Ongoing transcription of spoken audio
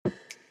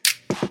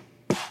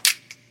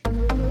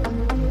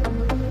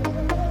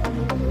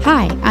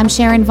Hi, I'm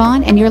Sharon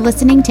Vaughn, and you're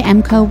listening to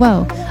MCO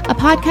Woe, a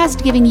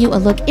podcast giving you a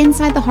look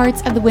inside the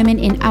hearts of the women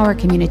in our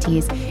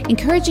communities,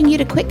 encouraging you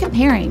to quit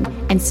comparing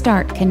and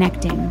start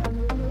connecting.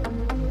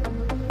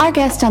 Our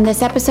guest on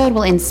this episode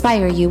will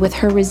inspire you with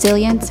her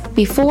resilience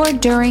before,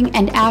 during,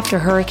 and after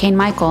Hurricane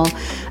Michael,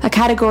 a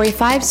Category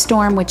 5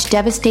 storm which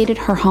devastated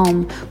her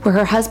home, where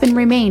her husband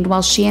remained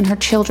while she and her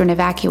children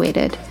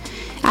evacuated.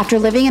 After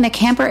living in a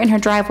camper in her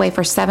driveway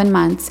for 7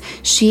 months,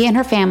 she and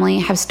her family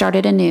have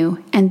started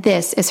anew, and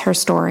this is her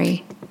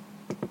story.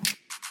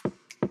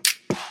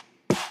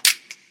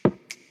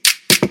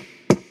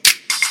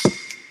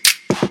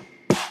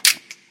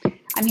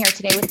 I'm here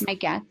today with my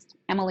guest,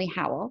 Emily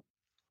Howell.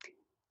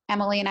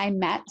 Emily and I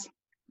met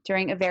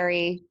during a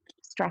very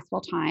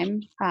stressful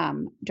time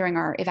during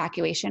our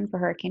evacuation for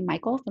Hurricane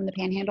Michael from the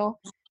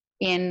Panhandle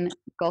in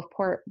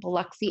Gulfport,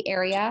 Biloxi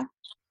area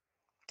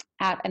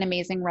at an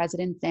amazing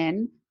Residence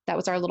Inn. That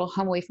was our little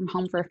home away from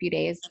home for a few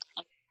days.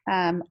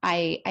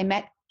 I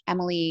met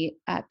Emily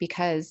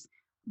because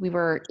we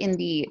were in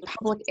the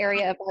public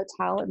area of the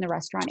hotel, in the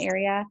restaurant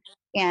area,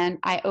 and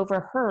I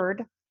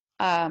overheard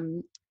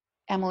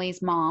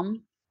Emily's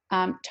mom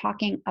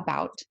talking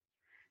about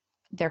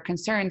their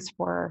concerns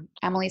for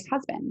Emily's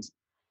husband.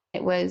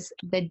 It was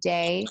the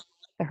day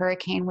the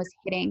hurricane was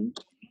hitting,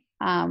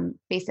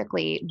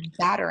 basically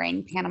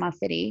battering Panama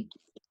City.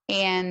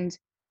 And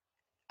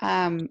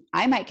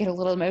I might get a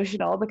little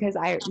emotional because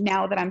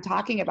now that I'm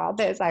talking about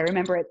this, I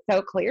remember it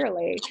so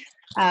clearly.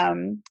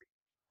 And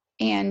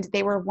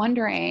they were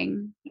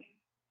wondering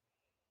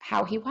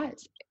how he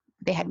was.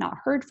 They had not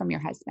heard from your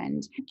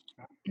husband.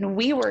 And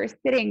we were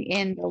sitting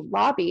in the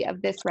lobby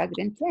of this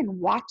Residence Inn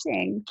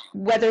watching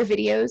weather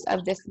videos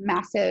of this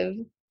massive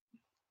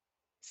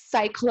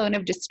cyclone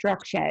of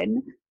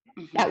destruction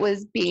that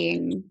was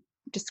being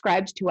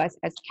described to us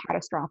as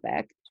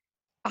catastrophic.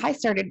 I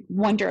started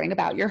wondering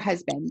about your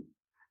husband.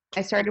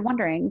 I started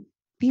wondering,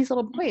 these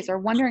little boys are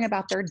wondering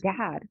about their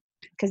dad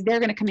because they're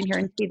going to come in here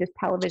and see this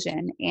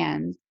television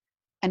and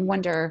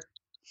wonder,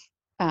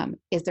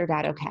 is their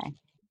dad okay?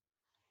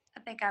 I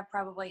think I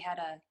probably had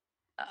a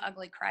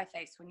ugly cry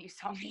face when you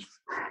saw me.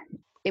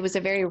 It was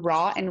a very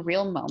raw and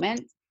real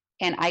moment,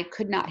 and I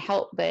could not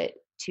help but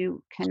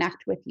to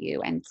connect with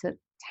you and to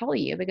tell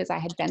you because I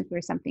had been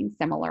through something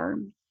similar.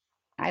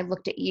 I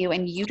looked at you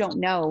and you don't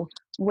know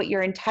what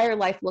your entire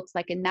life looks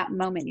like. In that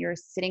moment, you're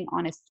sitting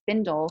on a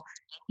spindle,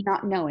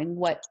 not knowing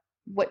what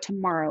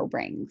tomorrow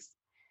brings.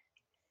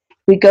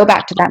 We go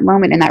back to that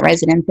moment in that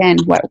Residence Inn.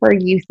 What were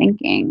you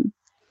thinking?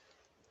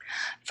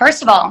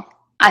 First of all,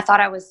 I thought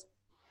I was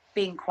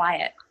being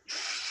quiet.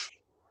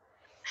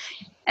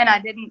 And I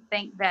didn't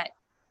think that,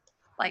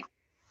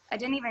 I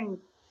didn't even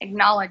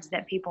acknowledge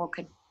that people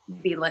could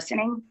be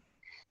listening.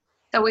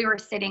 So we were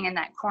sitting in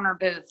that corner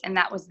booth, and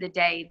that was the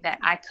day that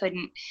I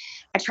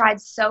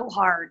tried so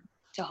hard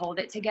to hold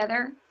it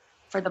together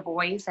for the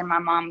boys. And my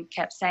mom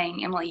kept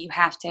saying, Emily, you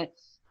have to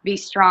be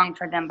strong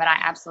for them. But I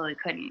absolutely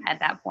couldn't at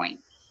that point.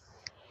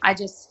 I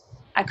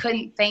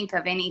couldn't think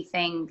of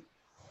anything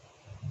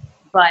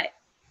but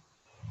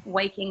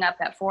waking up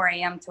at 4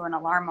 a.m. to an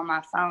alarm on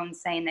my phone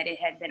saying that it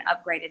had been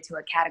upgraded to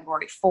a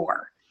Category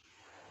 4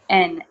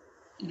 and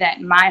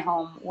that my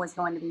home was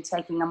going to be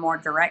taking a more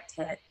direct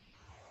hit.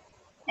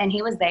 And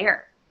he was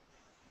there.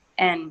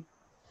 And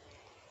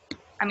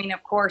I mean,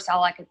 of course,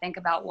 all I could think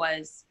about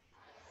was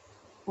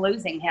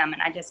losing him.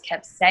 And I just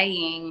kept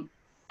saying,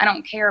 I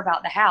don't care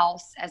about the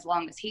house as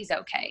long as he's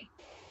okay.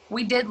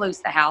 We did lose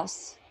the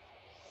house,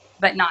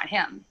 but not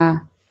him.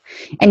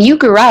 And you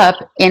grew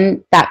up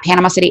in that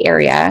Panama City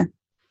area.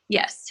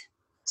 Yes.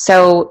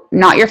 So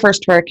not your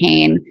first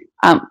hurricane.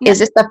 No. Is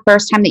this the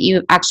first time that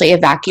you actually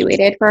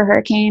evacuated for a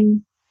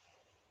hurricane?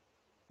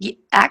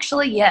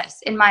 Actually,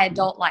 yes. In my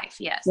adult life,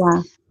 yes.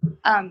 Yeah.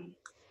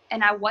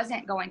 And I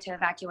wasn't going to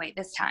evacuate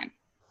this time.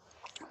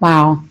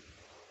 Wow.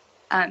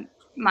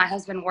 My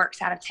husband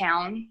works out of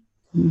town,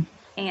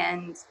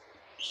 and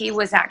he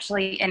was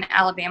actually in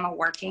Alabama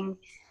working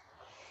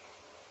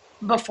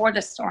before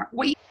the storm.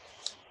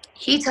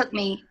 He took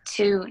me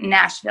to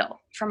Nashville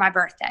for my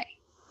birthday.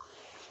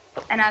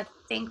 And I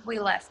think we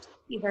left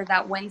either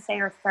that Wednesday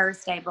or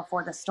Thursday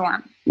before the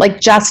storm. Like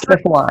just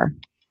before?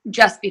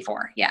 Just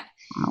before, yeah.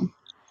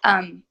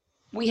 Wow.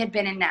 We had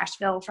been in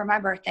Nashville for my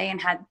birthday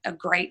and had a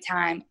great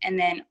time. And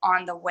then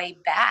on the way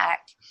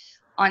back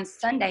on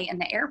Sunday in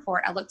the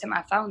airport, I looked at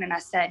my phone and I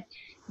said,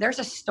 there's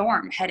a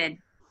storm headed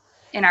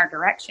in our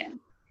direction.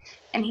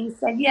 And he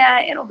said, yeah,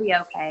 it'll be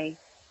okay.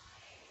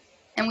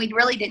 And we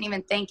really didn't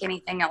even think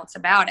anything else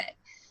about it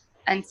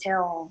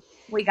until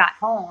we got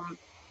home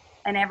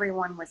and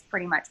everyone was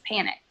pretty much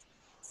panicked.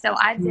 So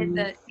I did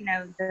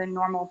the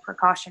normal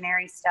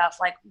precautionary stuff,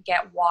 like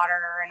get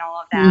water and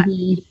all of that.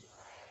 Mm-hmm.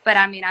 But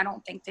I mean, I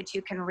don't think that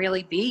you can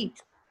really be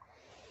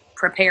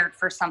prepared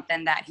for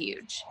something that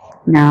huge.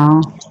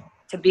 No.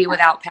 To be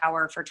without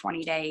power for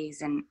 20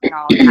 days and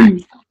all of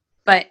that.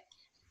 But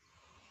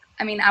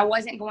I mean, I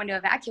wasn't going to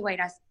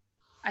evacuate.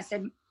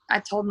 I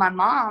told my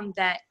mom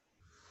that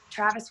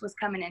Travis was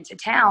coming into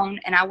town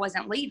and I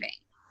wasn't leaving.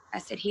 I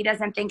said, he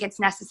doesn't think it's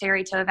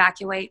necessary to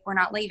evacuate. We're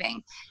not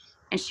leaving.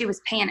 And she was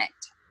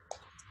panicked.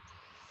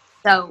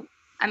 So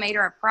I made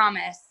her a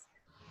promise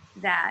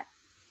that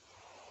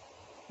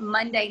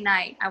Monday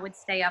night I would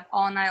stay up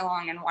all night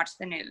long and watch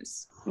the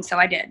news. And so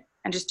I did.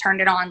 I just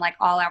turned it on like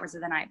all hours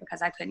of the night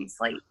because I couldn't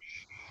sleep.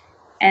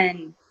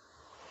 And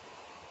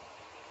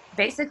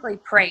basically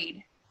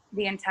prayed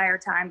the entire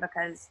time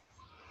because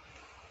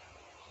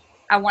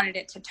I wanted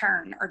it to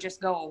turn or just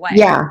go away.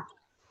 Yeah.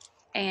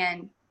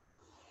 And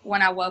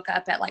when I woke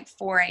up at like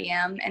 4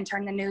 a.m. and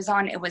turned the news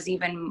on, it was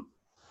even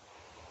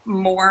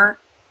more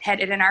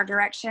headed in our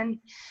direction.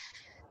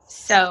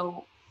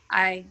 So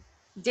I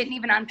didn't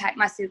even unpack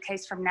my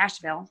suitcase from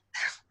Nashville.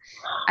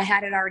 I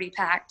had it already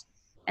packed,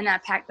 and I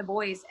packed the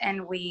boys,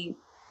 and we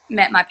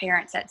met my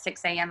parents at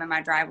 6 a.m. in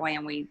my driveway,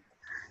 and we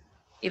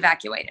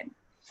evacuated.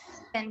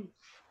 And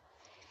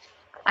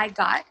I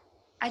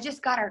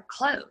just got our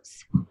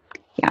clothes.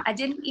 Yeah. I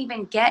didn't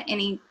even get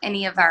any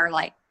of our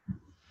like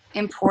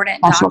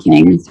important Special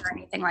documents things. or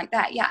anything like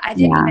that. Yeah, I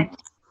didn't even,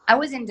 I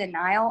was in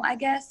denial, I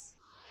guess,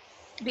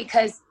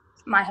 because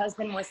my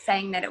husband was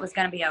saying that it was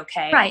going to be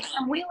okay. Right.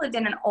 And we lived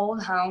in an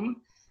old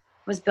home.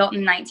 It was built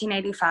in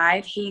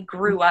 1985. He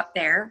grew up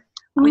there.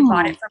 We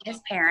bought it from his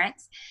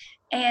parents.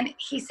 And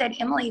he said,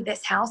 Emily,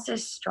 this house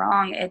is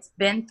strong. It's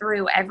been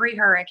through every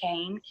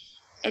hurricane.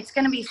 It's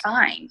going to be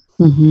fine.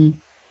 Mm-hmm.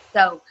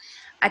 So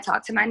I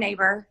talked to my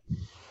neighbors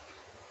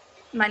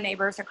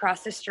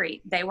across the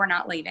street. They were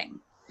not leaving.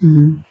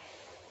 Mm-hmm.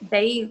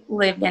 They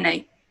lived in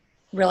a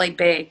really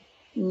big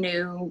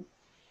new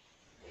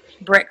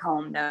brick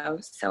home though.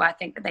 So I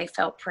think that they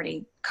felt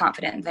pretty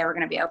confident they were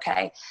going to be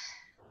okay.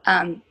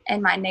 And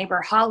my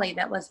neighbor Holly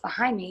that was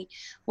behind me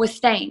was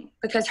staying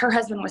because her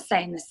husband was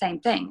saying the same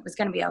thing. It was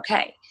going to be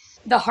okay.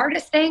 The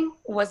hardest thing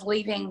was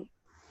leaving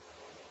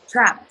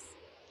Travis,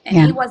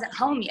 and he wasn't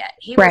home yet.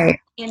 He was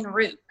en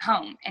route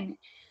home. And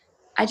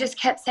I just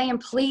kept saying,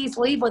 please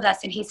leave with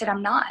us. And he said,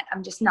 I'm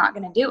just not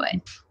going to do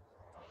it.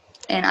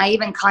 And I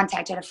even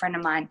contacted a friend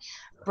of mine,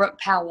 Brooke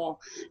Powell,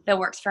 that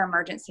works for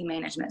Emergency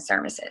Management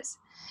Services.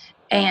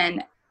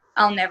 And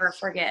I'll never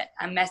forget,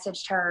 I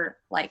messaged her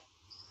like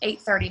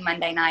 8:30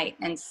 Monday night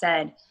and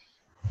said,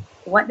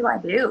 what do I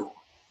do?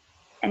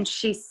 And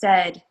she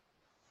said,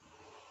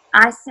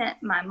 I sent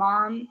my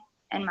mom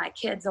and my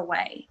kids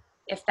away,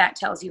 if that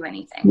tells you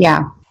anything.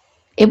 Yeah.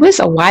 It was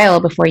a while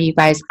before you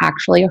guys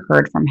actually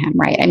heard from him,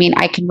 right? I mean,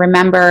 I can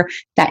remember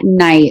that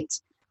night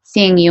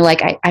seeing you,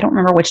 like, I don't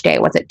remember which day.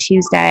 Was it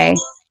Tuesday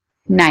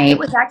night? It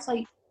was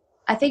actually,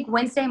 I think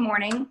Wednesday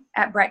morning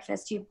at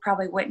breakfast. You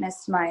probably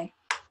witnessed my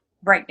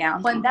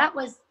breakdown. That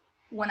was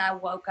when I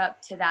woke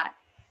up to that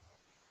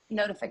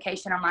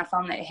notification on my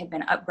phone that it had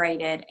been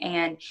upgraded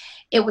and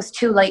it was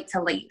too late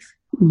to leave.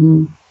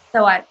 Mm-hmm.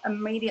 So I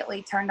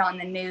immediately turned on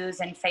the news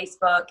and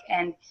Facebook,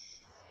 and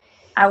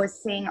I was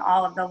seeing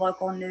all of the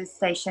local news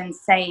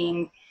stations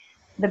saying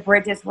the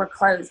bridges were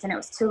closed and it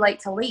was too late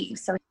to leave.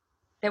 So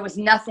there was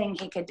nothing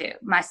he could do.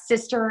 My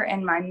sister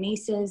and my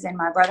nieces and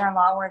my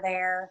brother-in-law were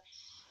there,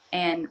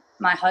 and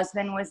my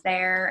husband was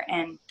there.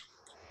 And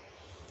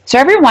so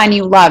everyone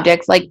you loved,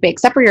 it's like,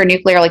 except for your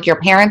nuclear, like your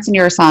parents and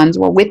your sons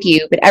were with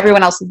you, but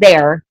everyone else was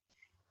there.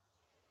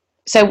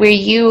 So were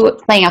you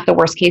playing out the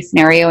worst case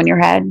scenario in your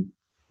head?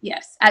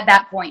 Yes. At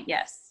that point,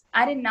 yes.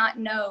 I did not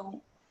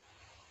know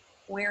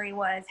where he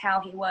was, how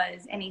he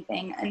was,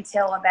 anything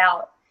until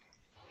about,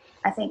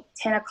 I think,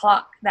 10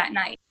 o'clock that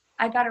night.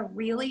 I got a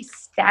really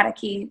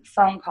staticky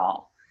phone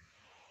call,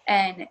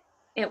 and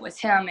it was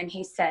him, and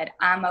he said,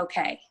 I'm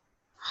okay.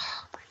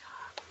 Oh my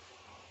God.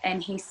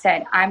 And he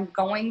said, I'm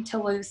going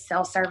to lose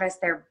cell service.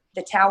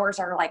 The towers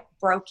are like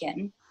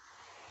broken.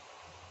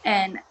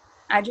 And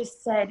I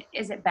just said,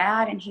 is it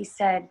bad? And he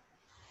said,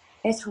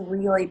 it's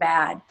really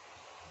bad.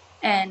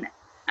 And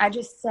I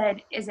just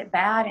said, is it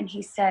bad? And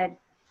he said,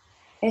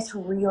 it's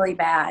really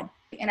bad.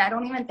 And I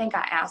don't even think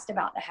I asked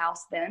about the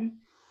house then.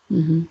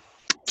 Mm-hmm.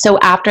 So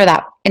after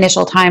that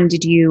initial time,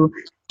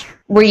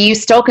 were you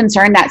still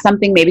concerned that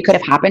something maybe could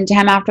have happened to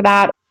him after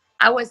that?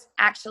 I was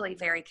actually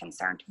very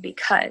concerned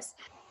because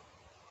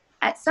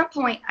at some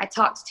point I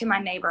talked to my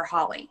neighbor,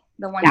 Holly,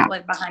 the one that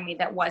lived behind me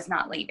that was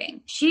not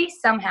leaving. She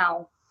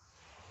somehow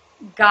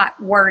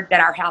got word that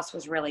our house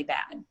was really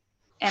bad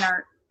and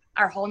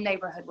our whole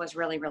neighborhood was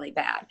really, really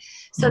bad.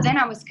 So then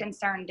I was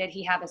concerned, did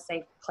he have a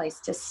safe place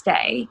to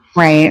stay?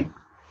 Right.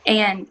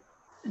 And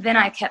then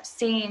I kept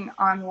seeing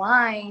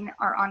online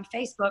or on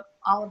Facebook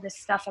all of this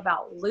stuff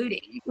about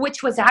looting,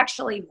 which was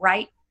actually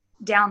right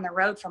down the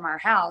road from our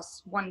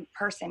house. One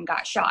person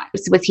got shot.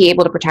 Was he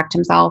able to protect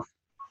himself?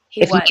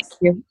 He was.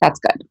 That's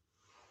good.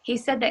 He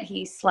said that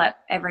he slept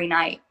every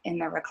night in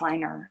the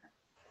recliner,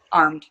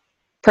 armed.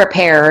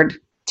 Prepared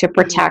to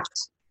protect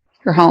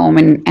your home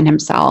and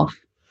himself.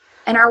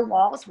 And our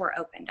walls were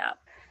opened up.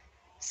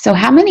 So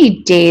how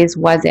many days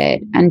was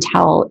it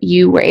until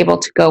you were able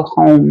to go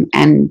home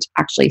and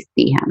actually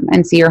see him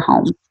and see your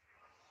home?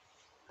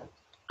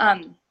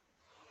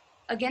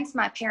 Against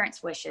my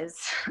parents' wishes,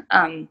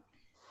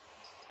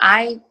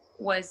 I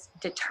was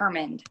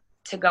determined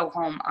to go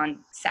home on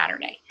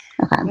Saturday.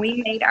 Okay.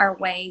 We made our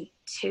way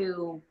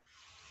to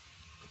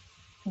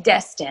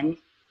Destin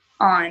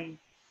on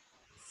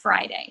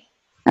Friday.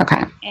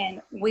 Okay.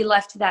 And we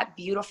left that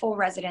beautiful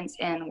Residence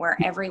Inn where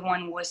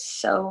everyone was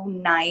so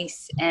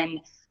nice and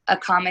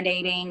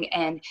accommodating,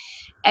 and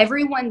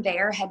everyone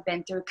there had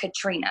been through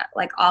Katrina,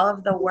 like all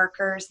of the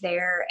workers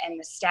there and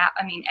the staff.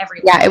 I mean,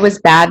 everyone. Yeah, it was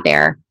bad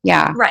there.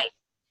 Yeah. Right.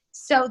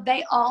 So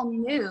they all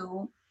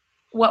knew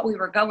what we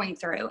were going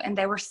through, and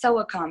they were so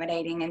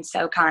accommodating and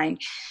so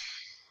kind.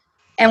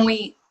 And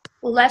we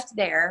left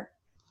there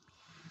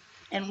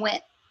and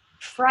went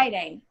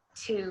Friday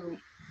to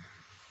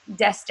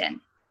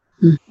Destin.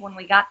 When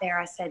we got there,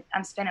 I said,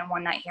 I'm spending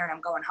one night here and I'm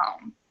going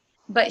home.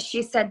 But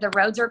she said, the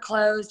roads are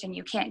closed and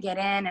you can't get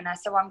in. And I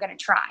said, well, I'm going to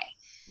try.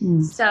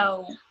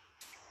 So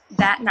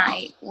that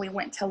night we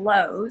went to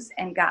Lowe's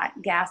and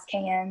got gas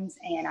cans,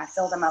 and I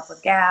filled them up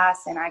with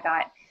gas, and I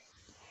got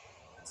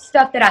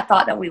stuff that I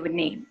thought that we would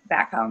need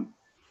back home.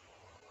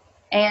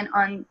 And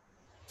on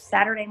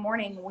Saturday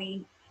morning,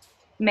 we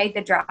made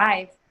the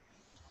drive,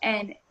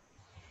 and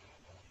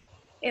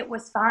it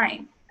was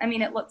fine. I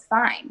mean, it looked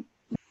fine.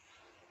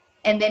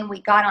 And then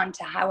we got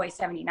onto Highway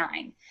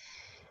 79,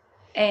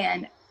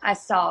 and I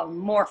saw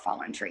more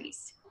fallen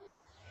trees.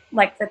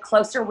 Like, the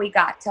closer we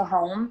got to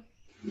home,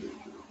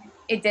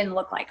 it didn't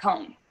look like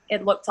home.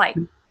 It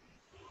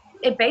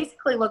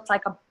basically looked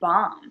like a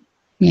bomb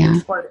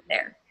exploded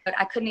there. But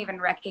I couldn't even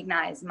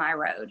recognize my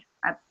road.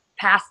 I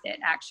passed it,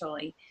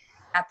 actually.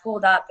 I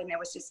pulled up, and there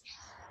was just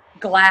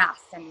glass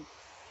and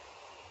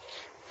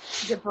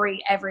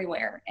debris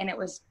everywhere. And it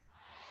was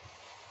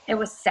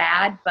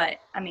sad, but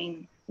I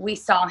mean, we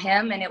saw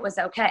him and it was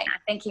okay. I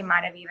think he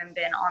might have even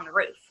been on the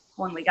roof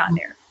when we got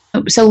there.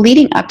 So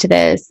leading up to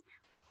this,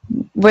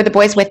 were the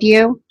boys with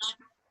you?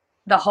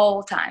 The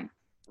whole time.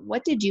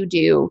 What did you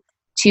do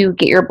to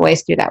get your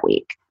boys through that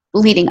week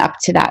leading up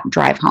to that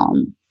drive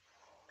home?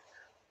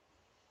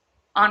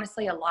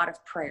 Honestly, a lot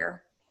of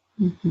prayer.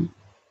 Mm-hmm.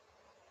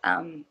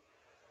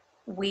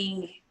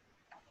 We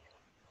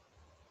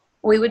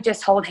would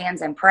just hold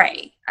hands and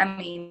pray. I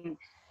mean,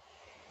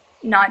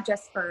 not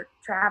just for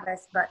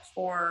Travis, but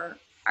for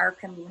our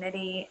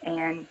community.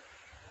 And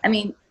I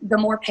mean, the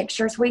more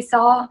pictures we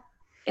saw,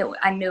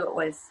 I knew it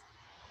was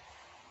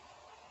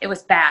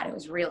bad. It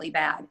was really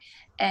bad.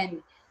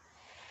 And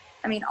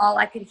I mean, all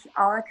I could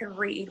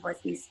read was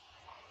these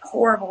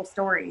horrible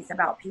stories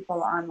about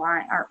people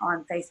online or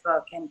on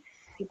Facebook, and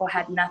people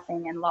had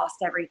nothing and lost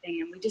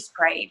everything. And we just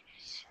prayed.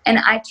 And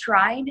I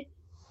tried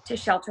to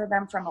shelter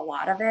them from a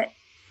lot of it,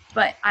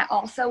 but I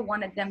also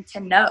wanted them to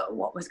know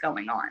what was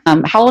going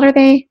on. How old are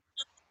they?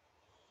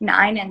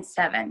 9 and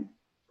 7.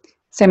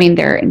 So, I mean,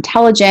 they're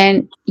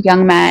intelligent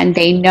young men.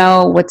 They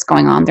know what's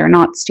going on. They're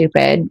not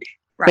stupid.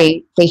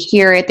 Right. They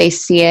hear it. They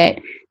see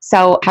it.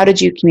 So how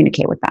did you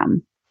communicate with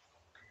them?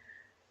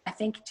 I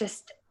think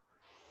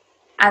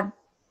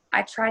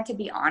I tried to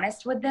be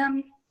honest with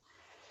them,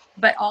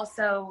 but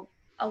also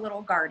a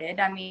little guarded.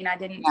 I mean, I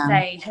didn't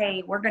say,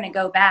 hey, we're going to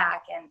go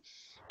back and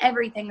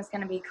everything's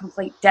going to be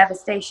complete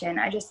devastation.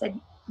 I just said,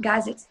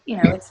 guys, it's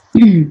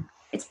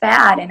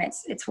bad, and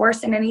it's worse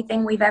than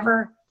anything we've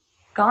ever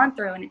gone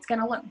through, and it's going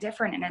to look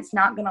different, and it's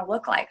not going to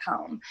look like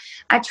home.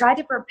 I tried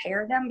to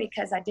prepare them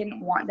because I didn't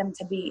want them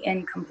to be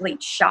in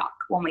complete shock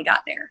when we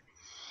got there.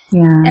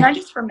 Yeah. And I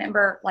just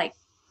remember,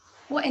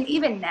 and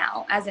even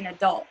now as an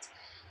adult,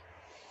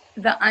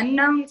 the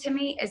unknown to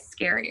me is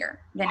scarier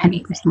than 100%.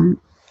 anything.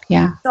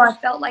 Yeah. So I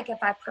felt like if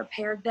I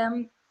prepared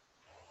them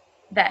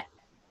that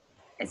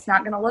it's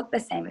not going to look the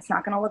same, it's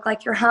not going to look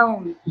like your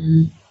home.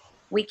 Mm-hmm.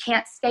 We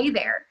can't stay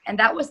there. And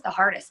that was the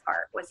hardest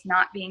part, was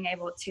not being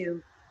able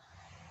to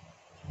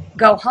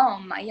go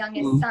home. My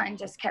youngest son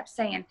just kept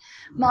saying,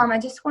 Mom, I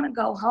just want to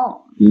go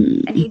home.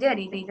 Mm-hmm. And he did.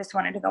 He just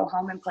wanted to go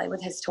home and play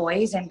with his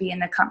toys and be in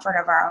the comfort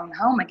of our own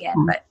home again.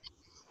 Mm-hmm.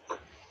 But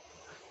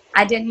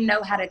I didn't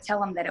know how to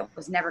tell him that it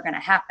was never going to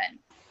happen.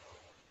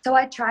 So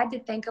I tried to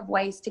think of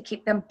ways to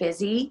keep them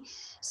busy.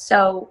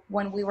 So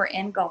when we were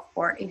in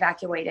Gulfport,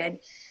 evacuated,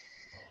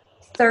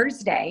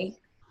 Thursday,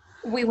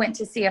 we went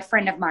to see a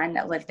friend of mine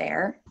that lived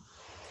there.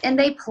 And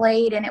they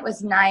played, and it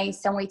was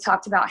nice, and we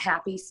talked about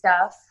happy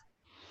stuff.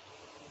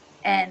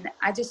 And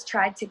I just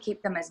tried to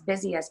keep them as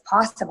busy as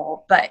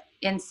possible. But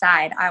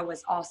inside, I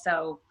was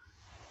also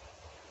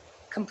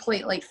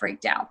completely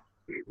freaked out.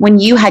 When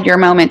you had your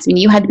moments, when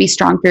you had to be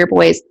strong for your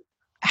boys,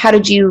 how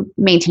did you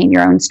maintain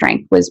your own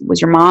strength?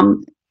 Was your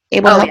mom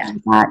able to help you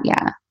with that?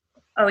 Yeah.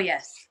 Oh,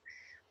 yes.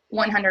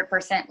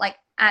 100%. Like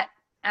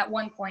at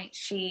one point,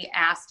 she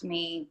asked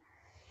me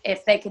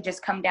if they could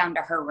just come down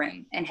to her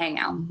room and hang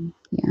out.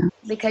 Yeah.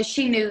 Because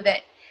she knew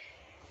that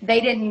they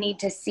didn't need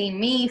to see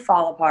me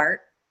fall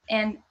apart.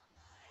 And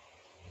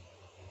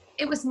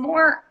it was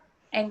more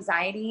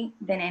anxiety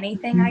than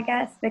anything, I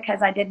guess,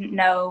 because I didn't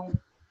know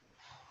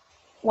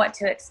what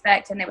to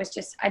expect. And it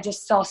was I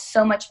just saw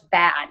so much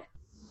bad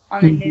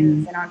on the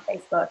news and on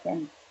Facebook.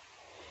 And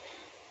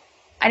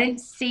I didn't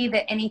see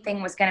that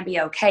anything was going to be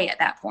okay at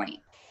that point.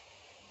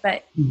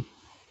 But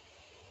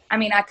I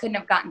mean, I couldn't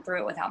have gotten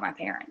through it without my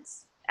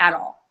parents at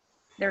all.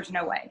 There's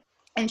no way.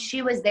 And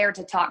she was there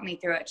to talk me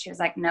through it. She was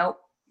like,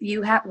 nope,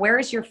 where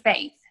is your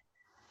faith?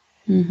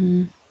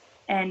 Mm-hmm.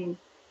 And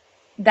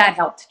that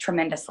helped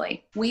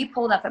tremendously. We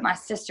pulled up at my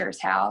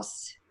sister's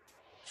house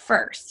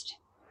first,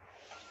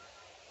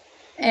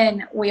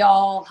 and we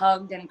all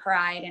hugged and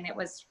cried, and it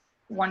was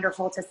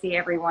wonderful to see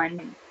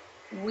everyone.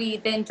 We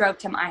then drove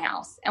to my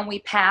house, and we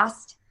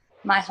passed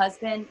my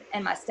husband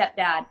and my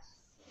stepdad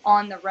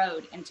on the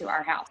road into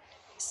our house.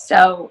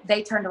 So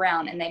they turned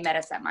around and they met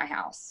us at my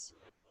house.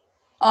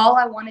 All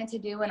I wanted to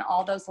do, and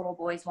all those little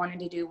boys wanted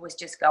to do, was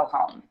just go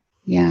home.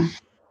 Yeah.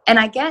 And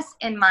I guess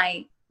in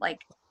my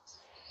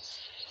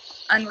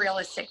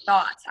unrealistic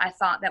thoughts, I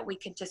thought that we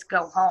could just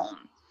go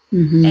home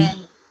Mm-hmm.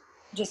 and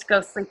just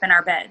go sleep in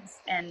our beds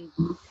and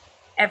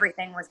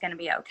everything was going to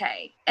be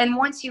okay. And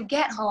once you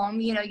get home,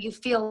 you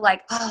feel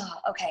like, oh,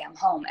 okay, I'm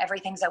home.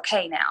 Everything's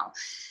okay now.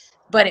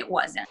 But it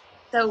wasn't.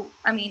 So,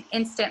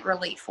 instant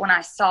relief when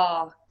I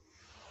saw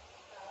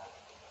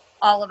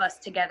all of us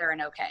together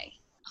and okay.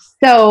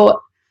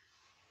 So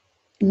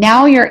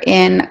now you're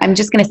in, I'm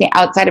just going to say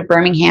outside of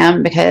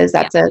Birmingham, because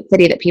that's a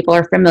city that people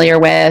are familiar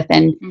with.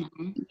 And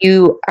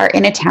you are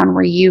in a town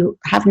where you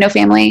have no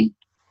family.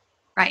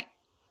 Right.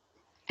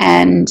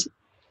 And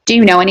do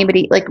you know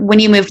anybody, like when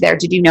you moved there,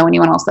 did you know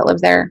anyone else that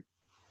lives there?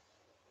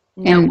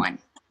 No one.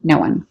 No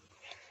one.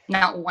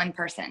 Not one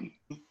person.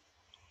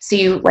 So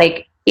you,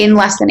 in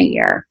less than a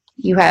year,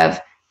 you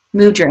have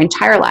moved your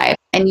entire life.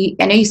 And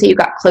I know you say you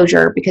got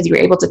closure because you were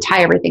able to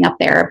tie everything up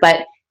there,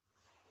 but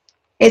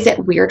is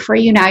it weird for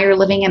you now? You're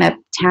living in a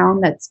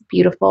town that's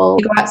beautiful.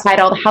 You go outside,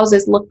 all the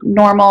houses look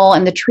normal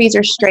and the trees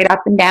are straight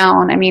up and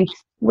down.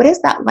 What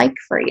is that like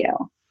for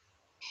you?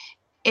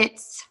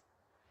 It's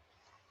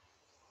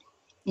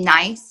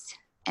nice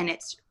and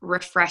it's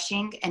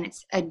refreshing and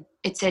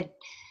it's a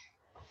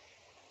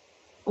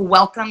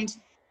welcomed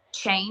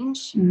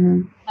change.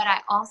 Mm-hmm. But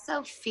I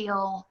also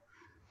feel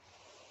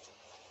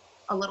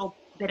a little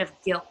bit of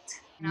guilt.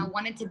 And I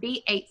wanted to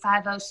be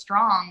 850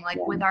 strong,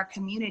 with our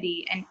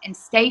community and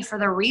stay for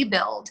the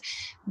rebuild.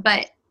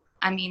 But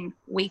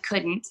we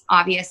couldn't,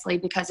 obviously,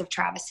 because of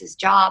Travis's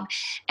job.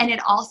 And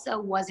it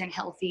also wasn't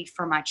healthy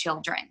for my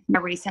children. I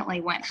recently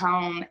went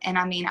home and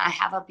I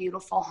have a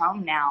beautiful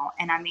home now.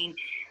 And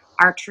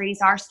our trees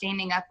are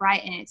standing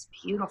upright and it's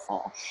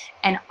beautiful.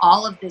 And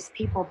all of these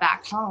people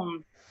back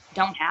home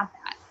don't have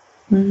that.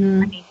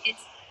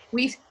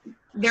 Mm-hmm.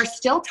 There's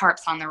still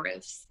tarps on the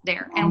roofs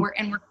there, and we're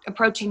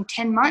approaching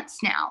 10 months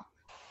now.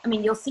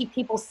 You'll see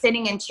people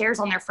sitting in chairs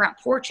on their front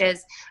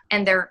porches,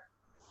 and their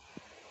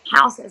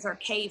houses are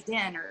caved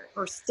in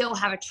or still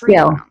have a tree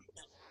around.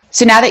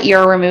 So now that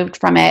you're removed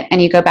from it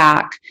and you go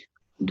back,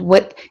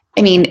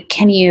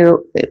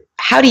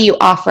 how do you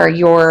offer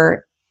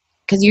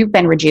because you've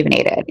been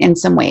rejuvenated in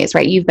some ways,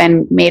 right? You've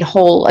been made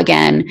whole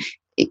again.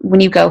 When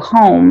you go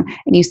home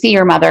and you see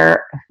your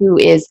mother who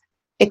is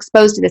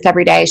exposed to this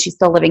every day, she's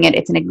still living it.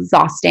 It's an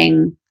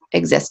exhausting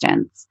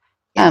existence.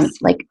 Yes.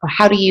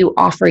 How do you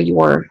offer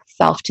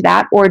yourself to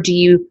that? Or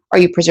are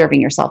you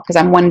preserving yourself? Because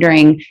I'm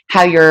wondering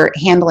how you're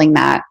handling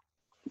that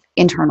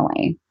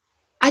internally.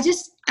 I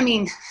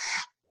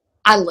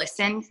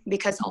listen,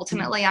 because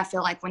ultimately I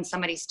feel like when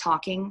somebody's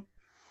talking,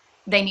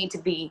 they need to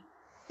be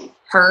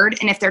heard.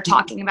 And if they're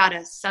talking about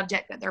a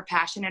subject that they're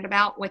passionate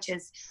about, which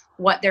is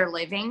what they're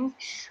living,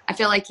 I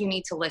feel like you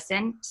need to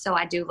listen. So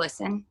I do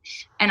listen,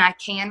 and I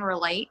can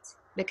relate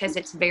because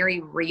it's very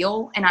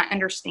real and I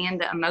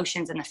understand the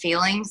emotions and the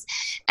feelings.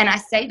 And I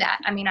say that,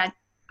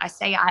 I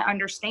say, I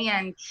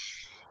understand,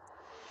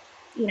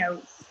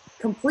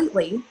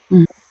 completely.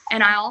 Mm-hmm.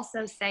 And I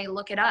also say,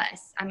 look at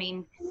us.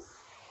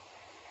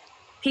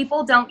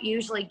 People don't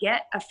usually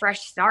get a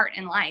fresh start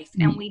in life,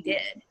 and we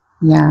did.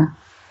 Yeah.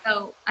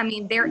 So,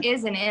 there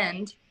is an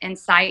end in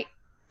sight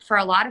for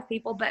a lot of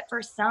people, but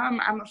for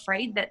some, I'm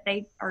afraid that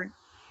they are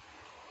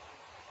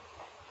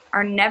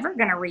never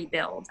going to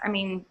rebuild.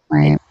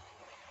 Right.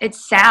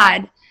 It's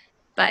sad,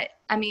 but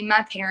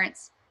my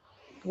parents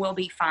will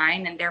be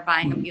fine, and they're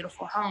buying a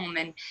beautiful home,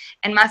 and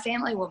my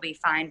family will be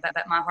fine. But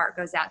my heart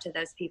goes out to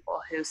those people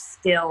who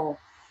still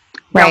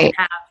don't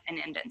have an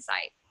end in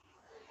sight.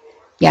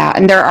 Yeah.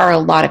 And there are a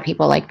lot of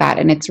people like that,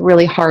 and it's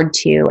really hard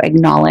to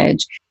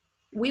acknowledge.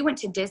 We went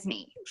to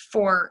Disney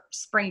for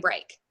spring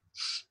break,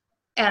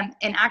 and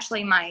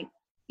actually my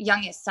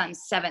youngest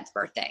son's 7th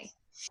birthday.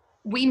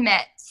 We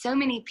met so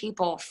many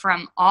people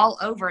from all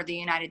over the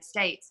United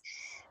States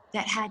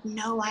that had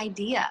no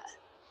idea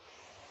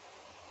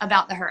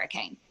about the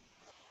hurricane.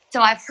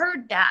 So I've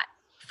heard that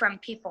from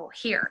people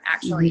here,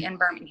 actually, in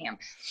Birmingham.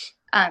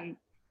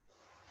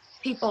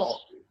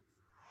 People,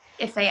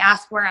 if they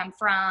ask where I'm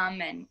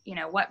from and,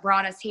 what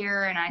brought us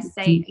here, and I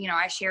say,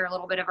 I share a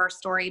little bit of our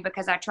story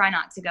because I try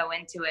not to go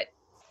into it.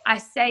 I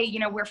say,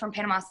 we're from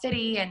Panama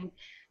City, and,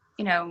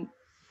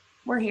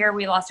 we're here.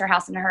 We lost our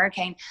house in a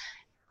hurricane.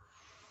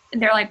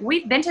 And they're like,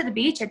 we've been to the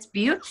beach. It's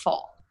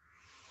beautiful.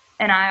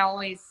 And I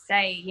always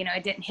say,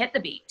 it didn't hit the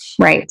beach.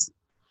 Right.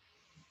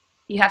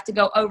 You have to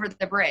go over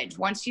the bridge.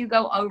 Once you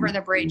go over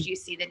the bridge, you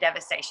see the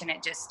devastation.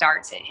 It just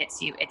starts. It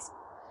hits you. It's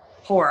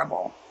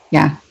horrible.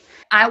 Yeah.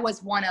 I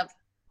was one of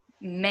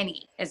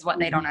many is what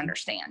they don't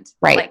understand.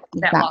 Right. Like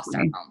that lost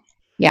their home.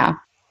 Yeah.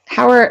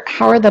 How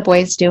are the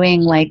boys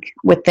doing, like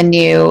with the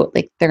new,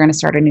 like they're going to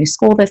start a new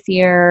school this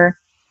year?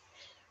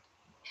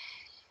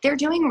 They're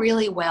doing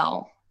really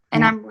well.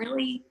 And I'm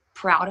really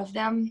proud of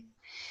them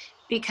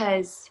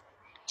because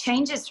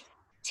change is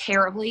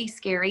terribly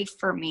scary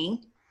for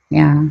me.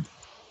 Yeah.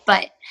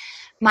 But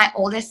my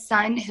oldest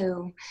son,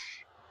 who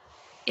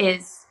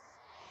is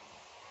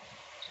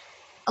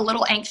a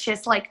little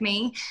anxious like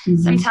me,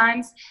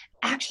 sometimes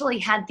actually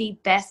had the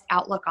best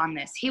outlook on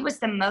this. He was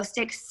the most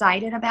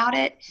excited about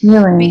it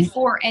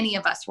before any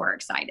of us were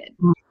excited.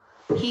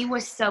 He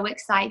was so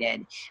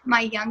excited.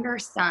 My younger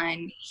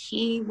son,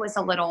 he was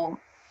a little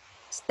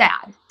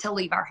sad to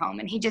leave our home,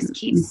 and he just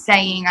keeps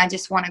saying, I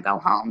just want to go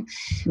home.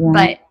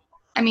 But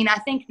I mean, I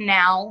think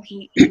now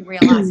he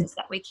realizes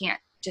that we can't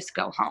just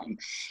go home,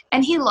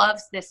 and he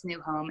loves this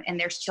new home, and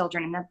there's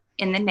children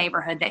in the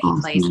neighborhood that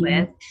he plays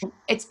with.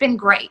 It's been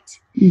great.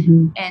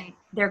 And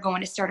they're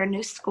going to start a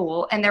new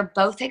school, and they're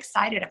both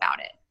excited about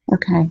it.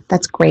 Okay.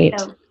 That's great.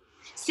 So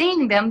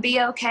seeing them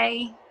be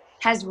okay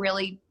has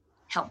really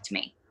helped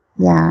me.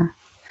 Yeah.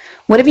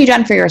 What have you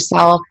done for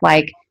yourself?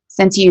 Like,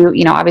 since you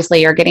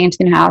obviously you're getting into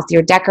the new house,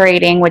 you're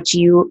decorating, which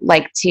you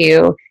like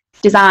to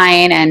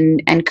design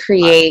and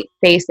create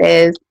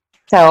spaces.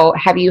 So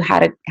has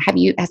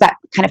that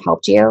kind of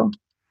helped you?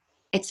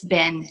 It's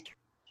been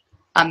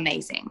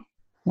amazing.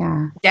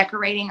 Yeah.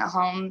 Decorating a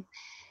home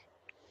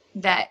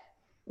that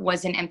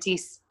was an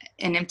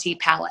empty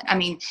palette. I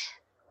mean,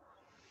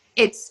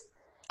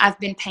 I've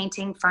been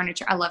painting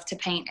furniture. I love to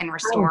paint and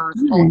restore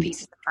old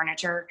pieces of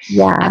furniture.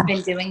 Yeah. I've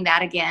been doing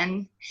that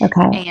again.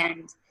 Okay.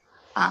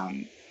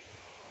 And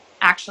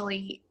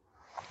actually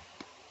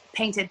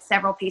painted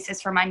several pieces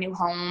for my new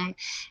home,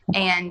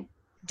 and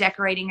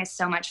decorating is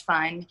so much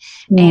fun.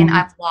 And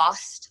I've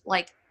lost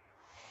like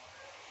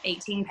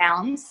 18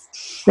 pounds.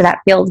 So that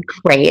feels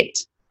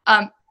great.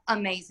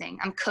 Amazing.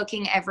 I'm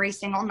cooking every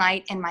single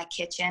night in my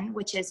kitchen,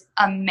 which is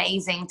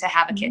amazing to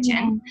have a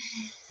kitchen.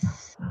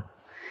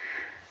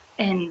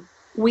 And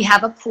we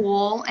have a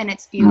pool, and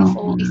it's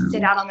beautiful. We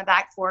sit out on the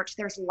back porch.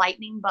 There's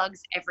lightning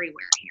bugs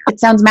everywhere here. It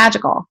sounds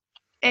magical.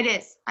 It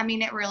is. I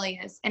mean, it really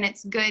is. And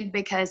it's good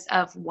because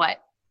of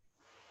what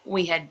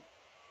we had.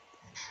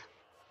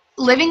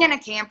 Living in a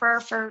camper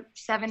for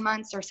 7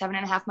 months or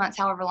 7.5 months,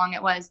 however long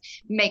it was,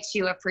 makes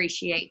you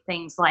appreciate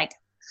things like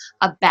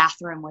a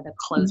bathroom with a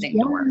closing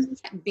door.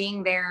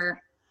 Being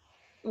there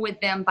with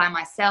them by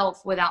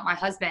myself without my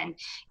husband,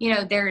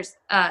 there's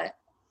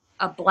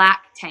a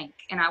black tank,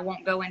 and I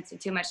won't go into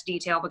too much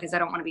detail because I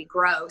don't want to be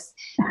gross,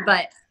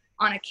 but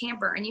on a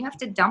camper, and you have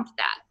to dump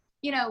that.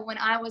 When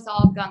I was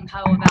all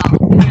gung-ho about,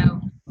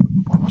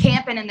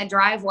 camping in the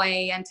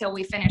driveway until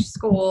we finished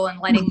school and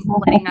letting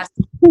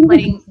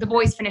the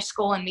boys finish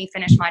school and me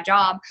finish my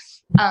job,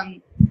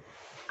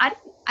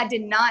 I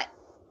did not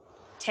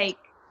take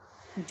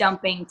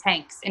dumping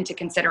tanks into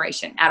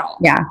consideration at all.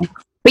 Yeah.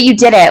 But you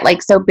did it.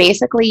 Like, so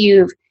basically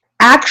you've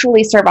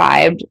actually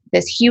survived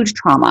this huge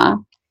trauma.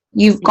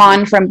 You've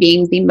gone from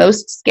being the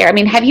most scared. I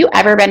mean, have you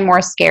ever been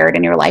more scared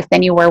in your life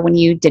than you were when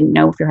you didn't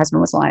know if your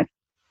husband was alive?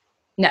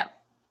 No,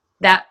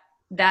 that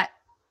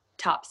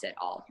tops it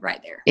all right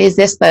there. Is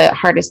this the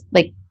hardest,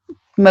 like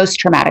most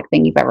traumatic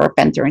thing you've ever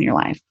been through in your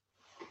life?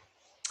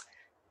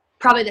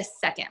 Probably the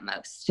second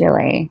most.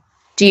 Really?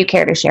 Do you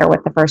care to share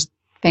what the first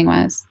thing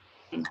was?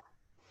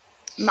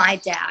 My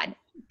dad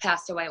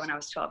passed away when I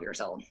was 12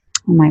 years old.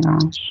 Oh my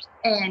gosh.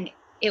 And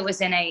it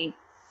was in a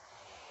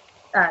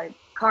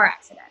car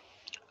accident.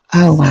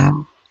 Oh,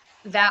 wow.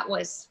 That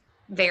was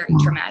very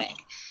traumatic.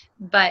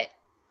 But,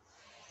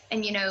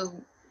 and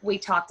we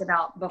talked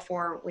about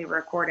before we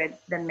recorded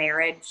the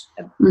marriage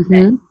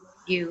that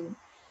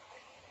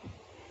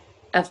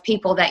of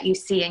people that you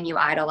see and you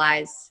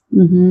idolize.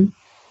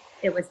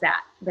 It was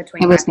that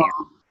between my parents.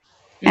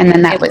 And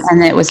then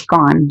it was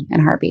gone in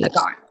a heartbeat.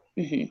 Gone.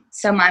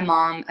 So my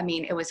mom, I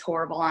mean, it was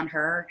horrible on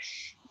her.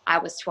 I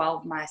was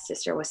 12. My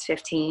sister was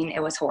 15.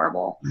 It was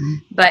horrible.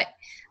 But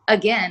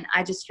again,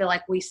 I just feel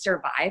like we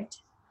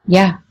survived.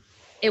 Yeah.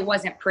 It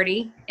wasn't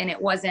pretty, and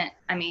it wasn't,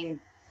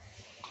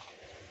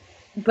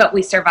 but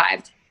we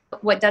survived.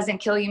 What doesn't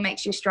kill you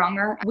makes you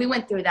stronger. We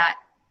went through that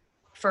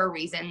for a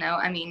reason, though.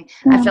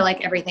 I feel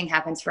like everything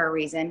happens for a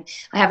reason.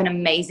 I have an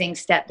amazing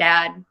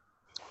stepdad.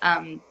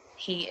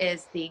 He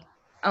is the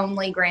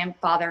only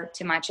grandfather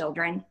to my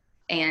children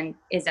and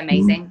is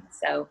amazing.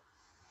 So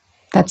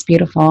that's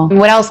beautiful.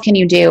 What else can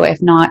you do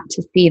if not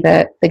to see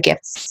the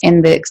gifts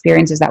and the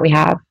experiences that we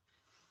have?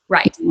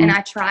 Right. And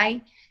I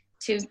try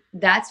to,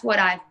 that's what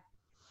I've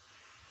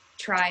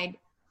tried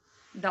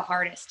the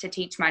hardest to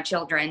teach my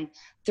children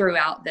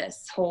throughout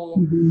this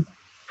whole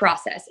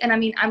process. And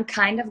I'm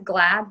kind of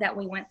glad that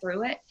we went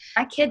through it.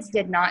 My kids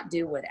did not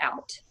do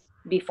without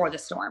before the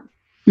storm.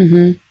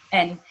 And,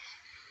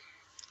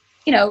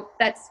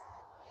 that's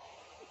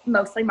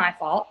mostly my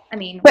fault.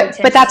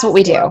 But that's what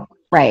we do.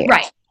 Right.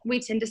 Right. We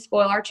tend to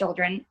spoil our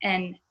children.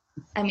 And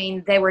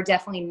they were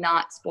definitely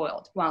not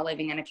spoiled while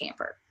living in a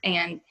camper.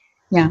 And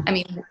Yeah. I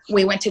mean,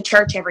 we went to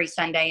church every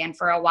Sunday, and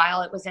for a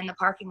while it was in the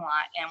parking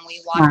lot, and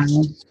we watched,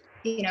 Wow.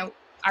 you know,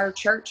 our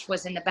church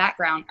was in the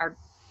background, our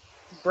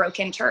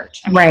broken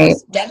church. I mean, Right. it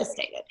was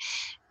devastated.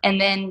 And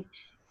then,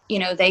 you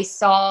know, they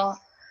saw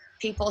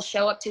people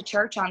show up to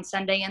church on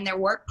Sunday in their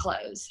work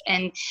clothes,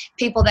 and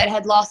people that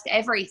had lost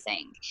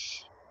everything,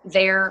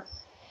 they're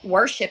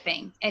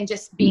worshiping and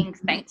just being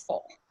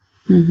thankful.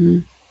 Mm-hmm.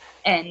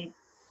 And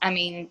I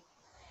mean,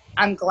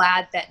 I'm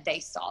glad that they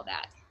saw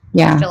that.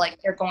 Yeah. I feel like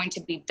they're going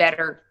to be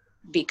better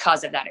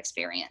because of that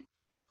experience.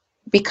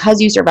 Because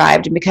you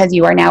survived and because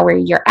you are now where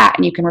you're at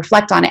and you can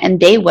reflect on it, and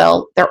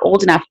they're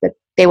old enough that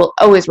they will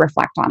always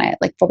reflect on it.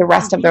 Like for the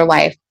rest of their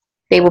life,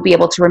 they will be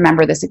able to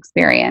remember this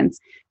experience.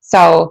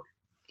 So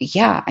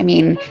yeah, I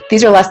mean,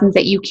 these are lessons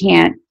that you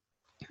can't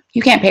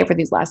pay for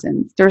these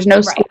lessons. There's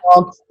no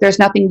school, there's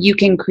nothing you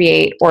can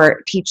create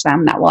or teach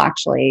them that will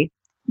actually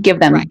give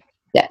them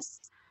this.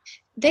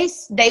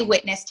 They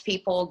witnessed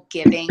people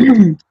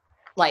giving,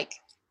 like,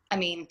 I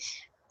mean,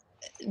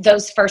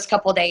 those first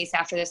couple of days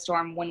after the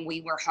storm, when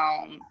we were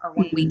home or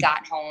when we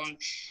got home,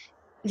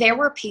 there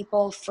were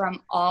people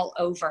from all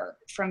over,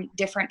 from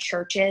different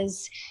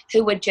churches,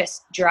 who would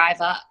just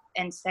drive up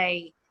and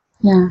say,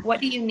 what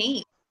do you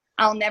need?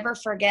 I'll never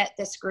forget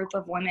this group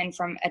of women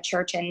from a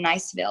church in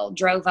Niceville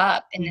drove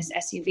up in this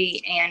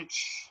SUV, and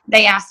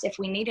they asked if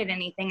we needed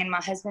anything. And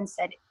my husband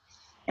said,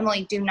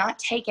 Emily, do not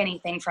take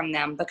anything from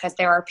them, because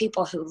there are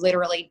people who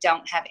literally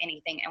don't have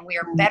anything, and we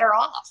are better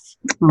off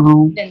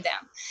than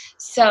them.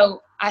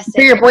 So I said,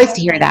 for your boys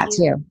to hear that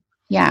too.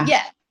 Yeah.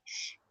 Yeah.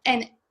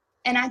 And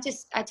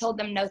I told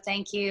them no,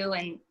 thank you.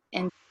 And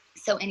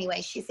so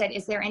anyway, she said,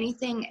 is there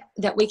anything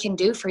that we can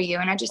do for you?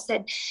 And I just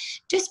said,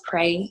 just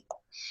pray.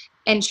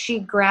 And she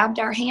grabbed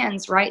our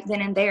hands right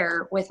then and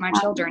there with my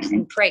children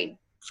and prayed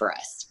for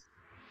us.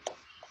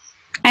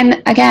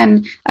 And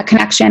again, a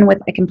connection with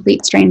a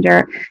complete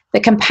stranger,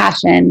 the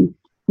compassion.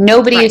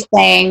 Nobody is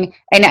saying,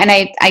 and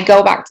I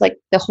go back to like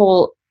the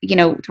whole, you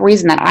know, the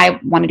reason that I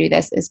want to do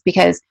this is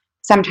because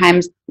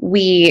sometimes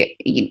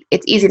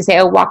it's easy to say,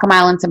 oh, walk a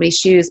mile in somebody's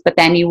shoes, but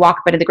then you walk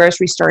up into the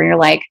grocery store and you're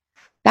like,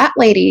 that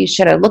lady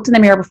should have looked in the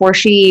mirror before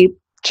she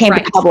came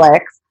to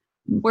Publix.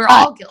 We're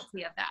all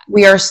guilty of that.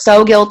 We are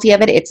so guilty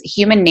of it. It's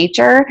human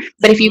nature.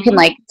 But if you can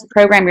like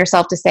program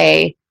yourself to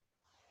say,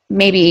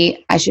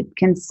 maybe I should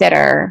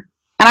consider,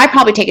 and I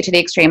probably take it to the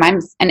extreme. I'm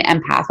an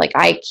empath. Like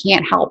I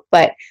can't help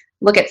but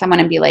look at someone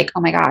and be like,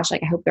 oh my gosh,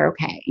 like I hope they're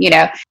okay. You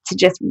know, to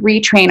just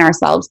retrain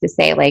ourselves to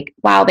say like,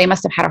 wow, they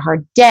must have had a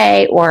hard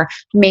day, or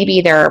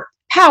maybe their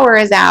power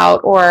is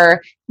out,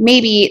 or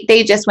maybe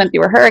they just went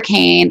through a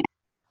hurricane.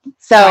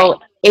 So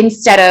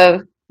instead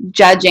of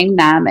judging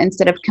them,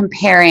 instead of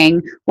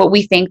comparing what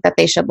we think that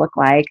they should look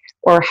like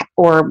or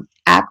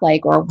act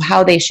like or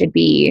how they should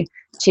be,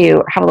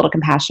 to have a little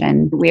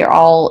compassion. We are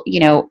all, you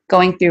know,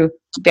 going through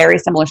very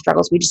similar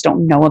struggles we just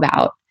don't know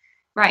about.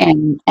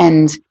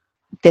 And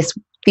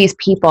these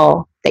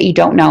people that you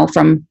don't know,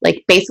 from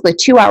like basically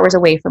 2 hours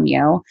away from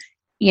you,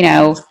 you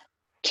know,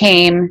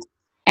 came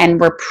and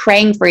were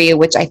praying for you,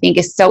 which I think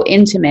is so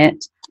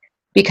intimate,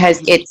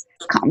 because it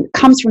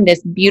comes from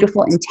this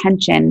beautiful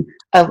intention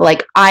of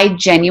like, I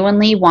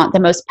genuinely want the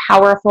most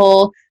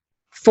powerful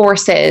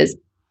forces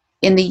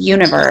in the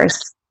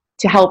universe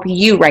to help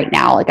you right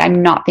now. Like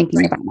I'm not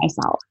thinking about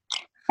myself.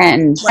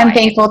 And I'm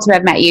thankful to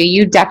have met you.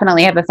 You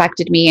definitely have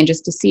affected me, and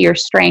just to see your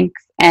strength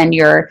and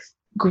your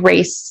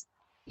grace,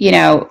 you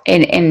know,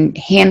 in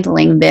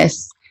handling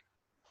this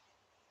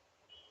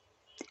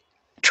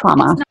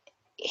trauma.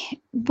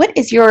 What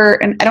is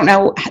your, and I don't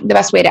know the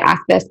best way to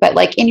ask this, but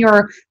like in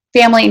your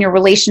family and your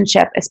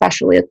relationship,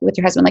 especially with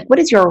your husband, like what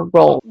is your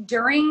role?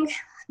 During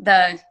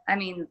the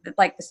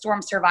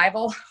storm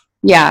survival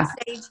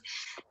stage,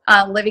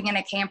 living in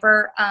a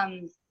camper,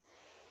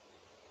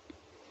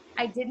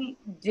 I didn't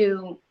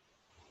do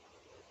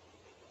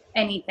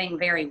anything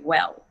very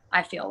well,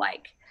 I feel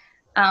like.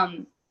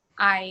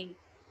 I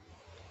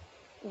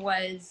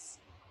was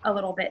a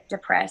little bit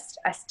depressed.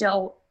 I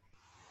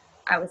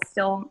was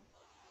still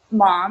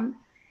mom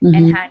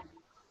and had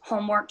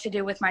homework to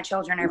do with my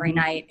children every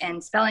night,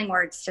 and spelling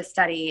words to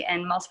study,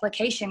 and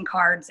multiplication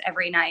cards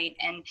every night,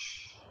 and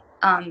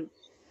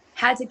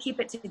had to keep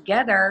it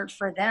together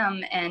for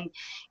them. And,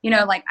 you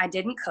know, like I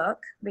didn't cook,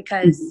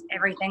 because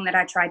everything that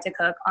I tried to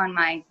cook on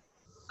my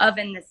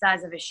oven the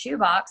size of a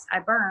shoebox, I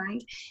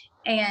burned.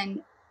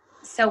 And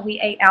so we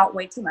ate out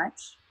way too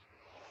much.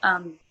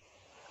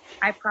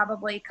 I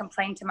probably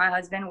complained to my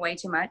husband way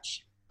too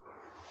much.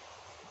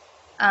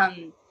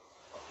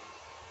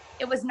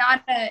 It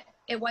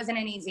wasn't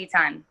an easy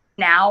time.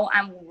 Now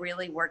I'm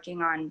really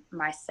working on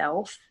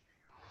myself,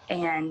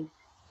 and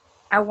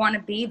I want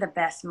to be the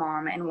best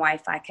mom and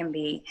wife I can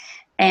be.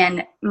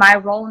 And my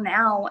role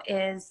now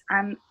is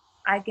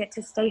I get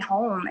to stay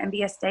home and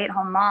be a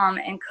stay-at-home mom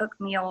and cook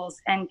meals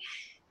and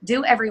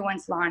do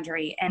everyone's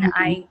laundry. And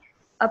I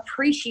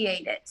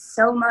appreciate it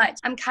so much.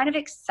 I'm kind of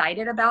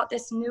excited about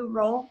this new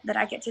role that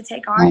I get to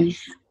take on.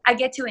 I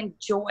get to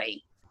enjoy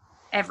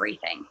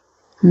everything.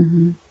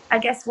 I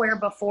guess where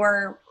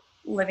before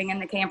living in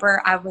the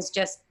camper, I was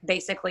just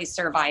basically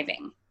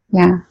surviving.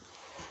 Yeah.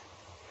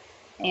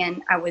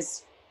 And I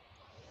was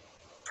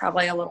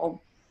probably a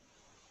little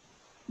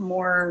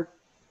more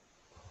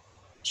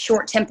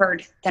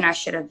short-tempered than I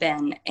should have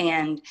been.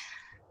 And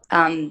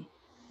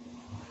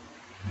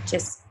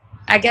just,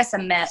 I guess, a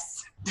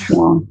mess.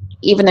 Yeah.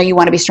 Even though you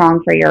want to be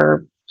strong for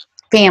your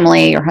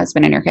family, your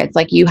husband, and your kids,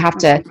 like you have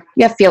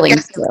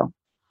feelings too.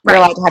 You're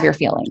allowed to have your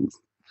feelings,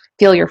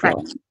 feel your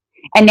feelings.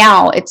 And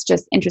now it's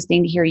just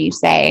interesting to hear you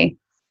say,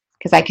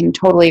 because I can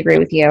totally agree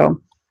with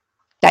you,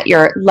 that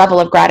your level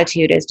of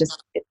gratitude is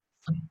just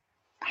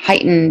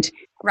heightened.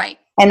 Right.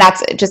 And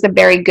that's just a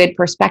very good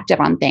perspective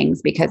on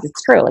things, because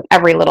it's true. Like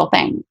every little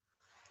thing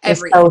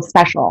is so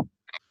special.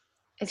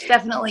 It's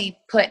definitely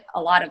put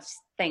a lot of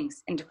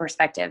things into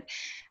perspective.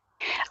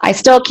 I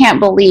still can't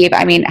believe,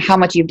 I mean, how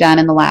much you've done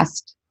in the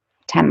last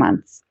 10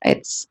 months.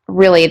 It's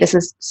really, this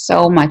is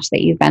so much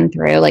that you've been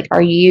through. Like,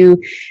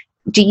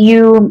 do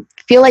you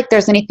feel like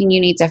there's anything you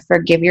need to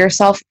forgive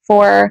yourself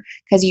for?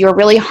 Because you're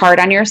really hard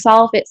on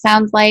yourself, it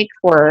sounds like,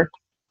 for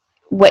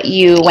what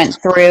you went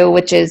through,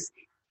 which is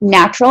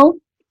natural.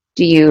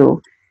 Do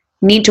you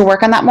need to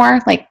work on that more?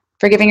 Like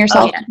forgiving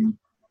yourself?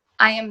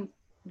 Oh, yeah.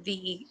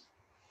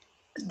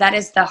 That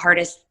is the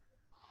hardest.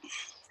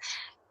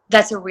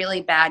 That's a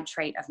really bad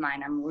trait of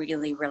mine. I'm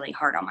really, really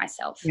hard on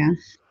myself. Yeah.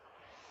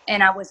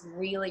 And I was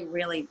really,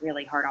 really,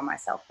 really hard on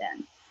myself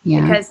then.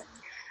 Yeah. Because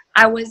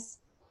I was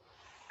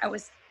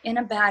in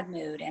a bad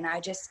mood, and I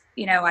just,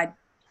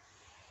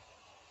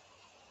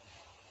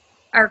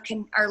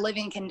 our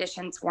living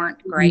conditions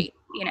weren't great.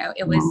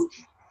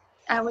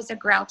 I was a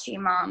grouchy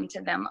mom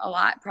to them a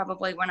lot,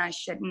 probably when I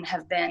shouldn't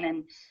have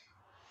been.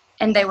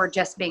 And they were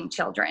just being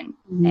children.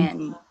 Mm-hmm.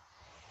 And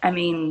I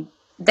mean,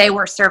 they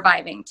were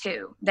surviving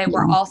too. They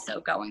were also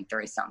going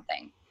through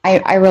something.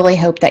 I really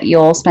hope that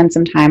you'll spend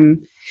some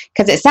time,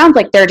 because it sounds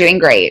like they're doing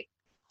great.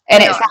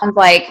 And it sounds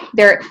like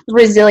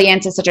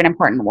resilience is such an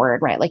important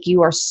word, right? Like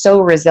you are so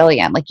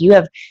resilient. Like you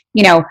have,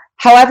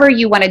 however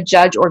you want to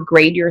judge or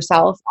grade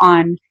yourself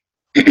on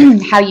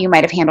how you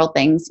might have handled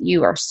things,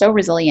 you are so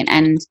resilient,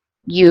 and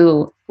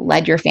you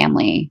led your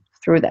family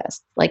through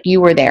this. Like you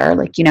were there,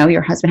 like,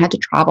 your husband had to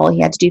travel, he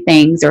had to do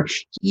things, or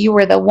you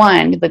were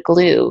the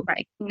glue.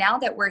 Right. Now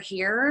that we're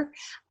here,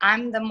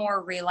 I'm the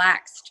more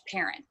relaxed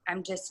parent.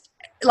 I'm just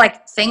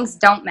like, things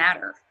don't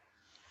matter.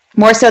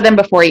 More so than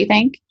before, you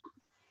think?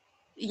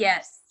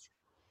 Yes,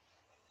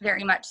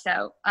 very much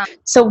so.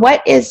 So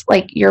what is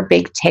like your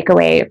big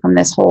takeaway from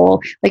this whole,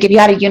 like if you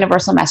had a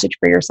universal message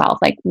for yourself,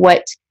 like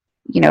what,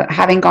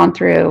 having gone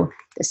through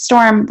the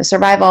storm, the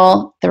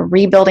survival, the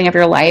rebuilding of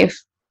your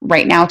life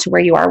right now to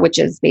where you are, which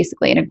is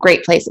basically in a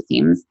great place, it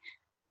seems.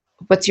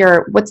 What's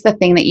the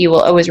thing that you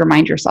will always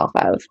remind yourself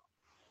of?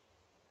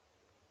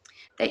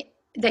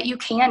 That you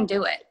can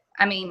do it.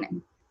 I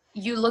mean,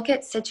 you look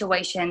at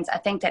situations, I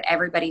think that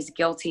everybody's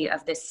guilty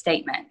of this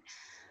statement.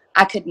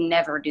 I could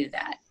never do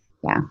that.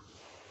 Yeah.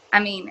 I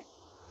mean,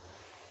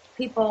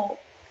 people,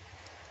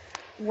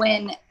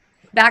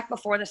 back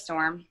before the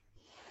storm,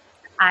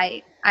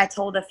 I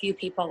told a few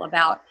people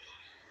about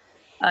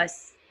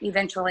us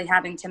eventually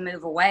having to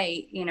move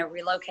away,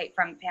 relocate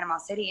from Panama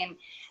City. And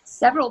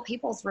several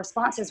people's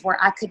responses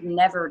were, I could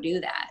never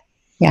do that.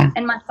 Yeah.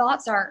 And my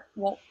thoughts are,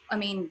 well, I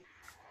mean,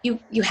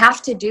 you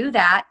have to do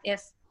that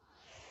if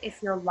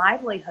your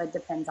livelihood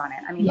depends on it.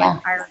 I mean,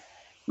 like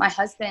my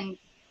husband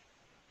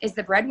is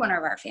the breadwinner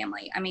of our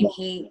family. I mean,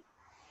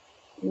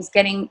 he's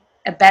getting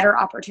a better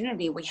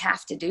opportunity. We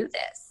have to do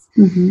this.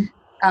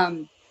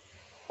 Mm-hmm.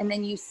 And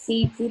then you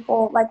see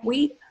people like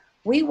we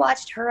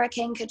watched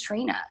Hurricane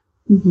Katrina.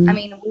 Mm-hmm. I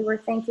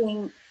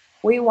mean,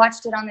 we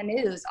watched it on the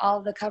news, all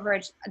of the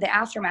coverage, the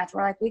aftermath.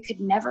 We're like, we could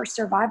never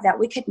survive that.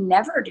 We could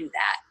never do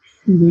that.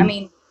 Mm-hmm. I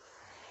mean,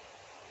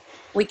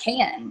 we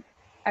can.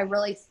 I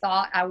really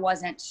thought I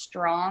wasn't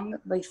strong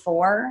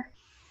before,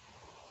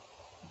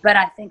 but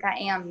I think I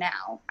am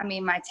now. I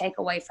mean, my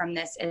takeaway from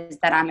this is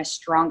that I'm a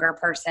stronger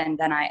person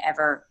than I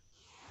ever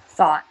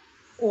thought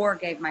or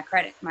gave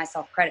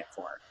myself credit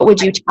for. What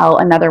would you tell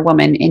another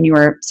woman in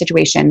your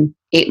situation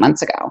 8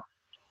 months ago?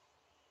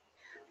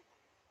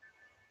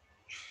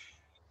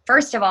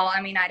 First of all,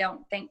 I mean, I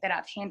don't think that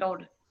I've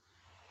handled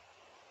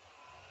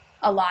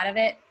a lot of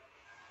it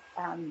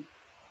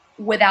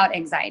without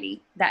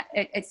anxiety. That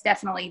it's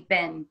definitely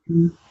been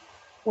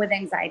with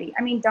anxiety.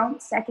 I mean,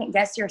 don't second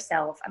guess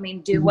yourself. I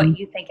mean, do what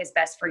you think is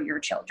best for your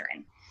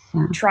children.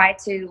 Yeah. Try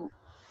to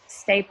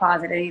stay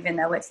positive, even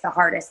though it's the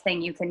hardest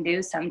thing you can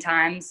do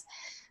sometimes.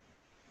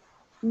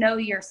 Know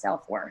your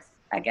self-worth,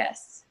 I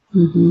guess.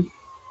 Mm-hmm.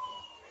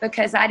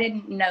 Because I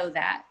didn't know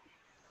that.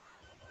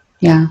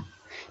 Yeah.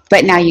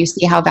 But now you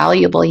see how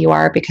valuable you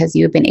are because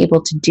you've been able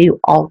to do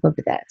all of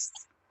this.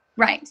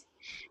 Right.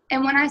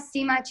 And when I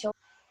see my children,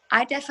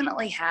 I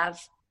definitely have,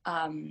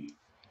 I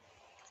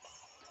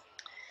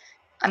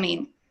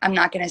mean, I'm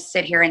not going to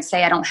sit here and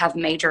say I don't have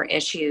major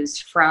issues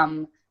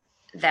from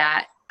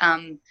that.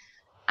 I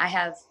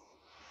have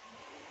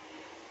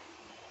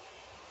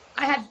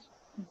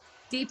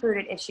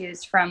deep-rooted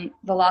issues from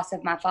the loss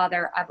of my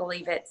father. I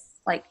believe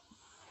it's like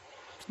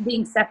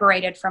being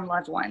separated from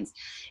loved ones,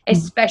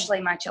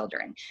 especially my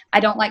children. I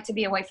don't like to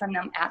be away from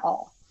them at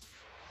all.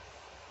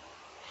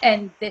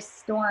 And this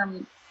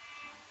storm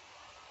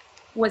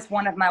was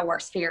one of my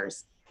worst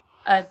fears,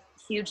 a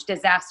huge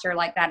disaster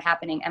like that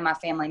happening and my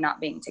family not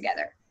being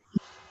together.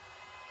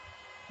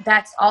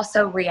 That's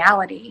also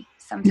reality.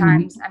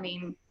 Sometimes, I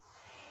mean,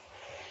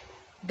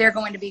 they're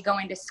going to be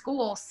going to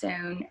school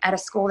soon at a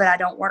school that I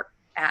don't work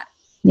at.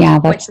 Yeah,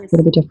 that's a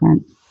little bit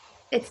different.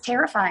 It's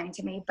terrifying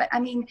to me. But I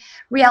mean,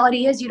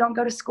 reality is you don't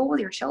go to school with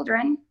your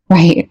children.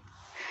 Right.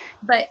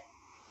 But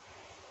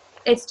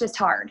it's just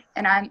hard.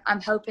 And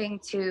I'm hoping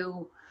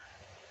to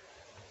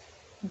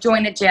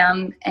join a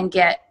gym and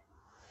get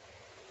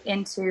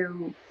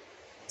into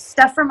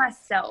stuff for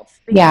myself.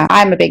 Yeah,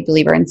 I'm a big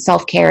believer in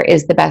self-care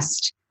is the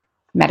best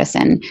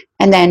medicine.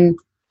 And then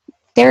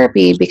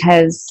therapy,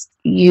 because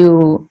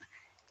you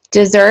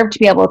deserve to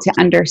be able to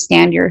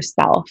understand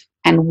yourself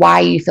and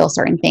why you feel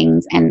certain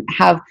things and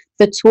have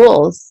the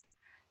tools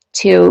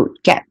to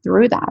get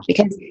through that,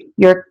 because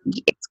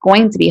it's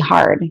going to be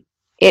hard.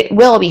 It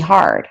will be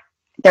hard.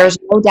 There's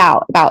no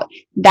doubt about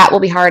that. Will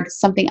be hard.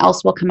 Something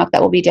else will come up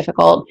that will be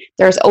difficult.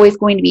 There's always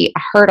going to be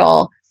a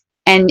hurdle.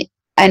 And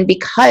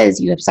because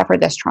you have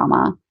suffered this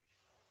trauma,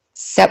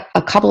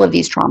 a couple of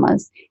these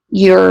traumas,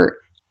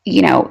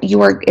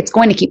 it's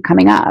going to keep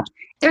coming up.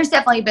 There's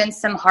definitely been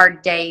some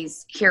hard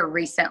days here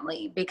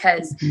recently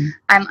because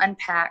I'm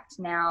unpacked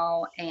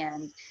now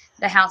and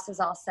the house is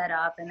all set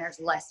up and there's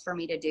less for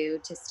me to do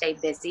to stay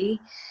busy.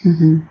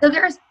 So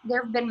there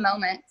have been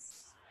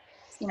moments,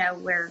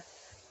 where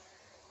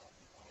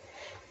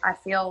I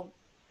feel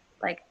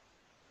like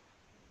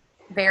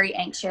very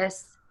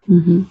anxious,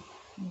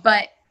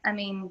 but I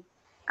mean,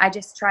 I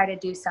just try to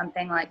do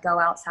something like go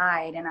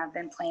outside, and I've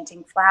been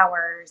planting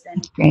flowers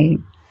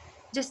and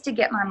just to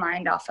get my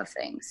mind off of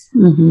things,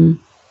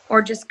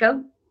 or just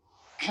go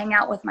hang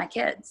out with my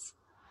kids.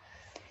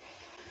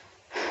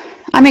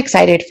 I'm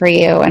excited for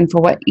you and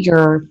for what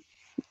your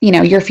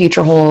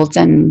future holds,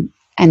 and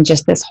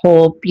just this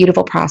whole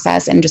beautiful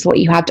process and just what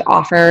you have to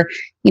offer,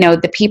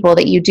 the people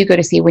that you do go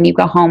to see when you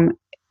go home.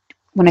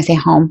 When I say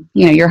home,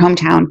 your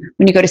hometown,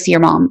 when you go to see your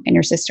mom and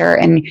your sister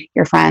and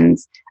your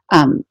friends,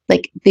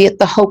 like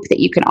the hope that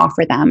you can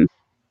offer them.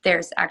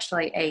 There's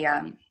actually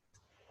a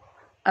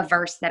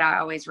verse that I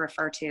always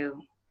refer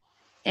to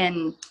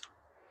in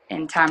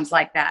times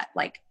like that,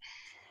 like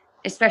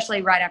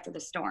especially right after the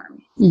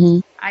storm.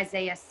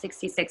 Isaiah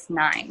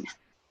 66:9.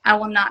 I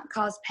will not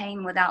cause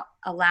pain without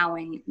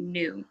allowing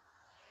new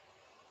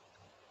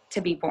to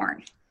be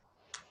born.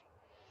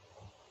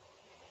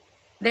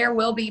 There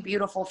will be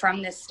beautiful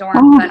from this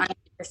storm, but it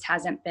just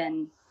hasn't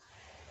been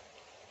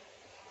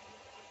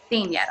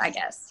seen yet, I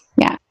guess.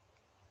 Yeah.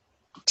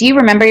 Do you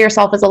remember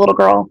yourself as a little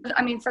girl?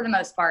 I mean, for the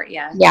most part,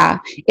 yeah. Yeah.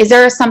 Is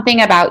there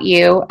something about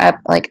you,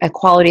 like a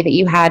quality that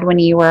you had when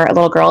you were a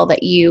little girl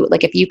that you,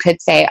 like, if you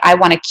could say, I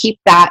want to keep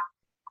that,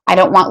 I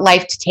don't want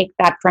life to take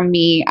that from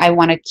me, I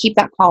want to keep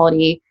that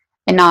quality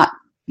and not,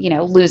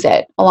 lose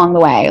it along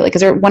the way? Like,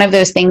 is there one of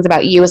those things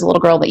about you as a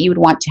little girl that you would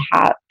want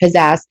to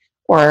possess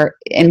or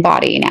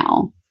embody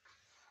now?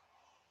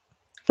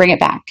 Bring it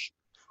back.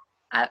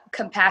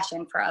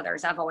 Compassion for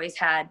others. I've always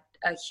had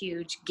a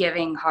huge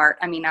giving heart.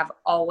 I mean, I've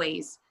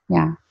always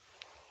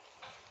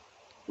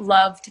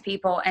loved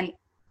people, and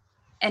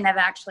I've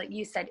actually,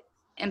 you said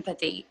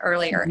empathy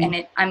earlier,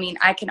 and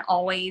I can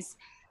always,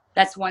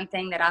 that's one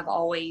thing that I've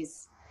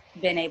always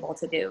been able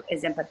to do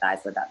is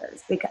empathize with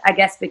others.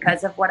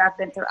 Because of what I've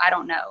been through. I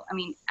don't know. I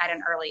mean, at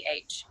an early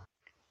age.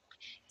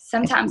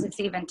 Sometimes it's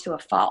even to a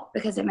fault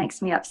because it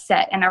makes me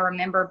upset. And I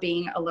remember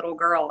being a little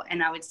girl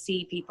and I would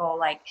see people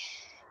like,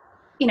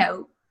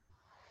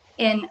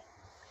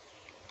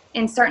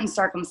 in certain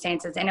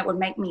circumstances, and it would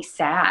make me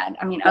sad.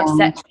 I mean,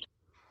 upset.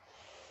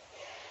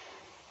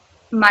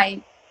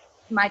 My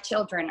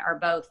children are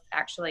both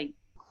actually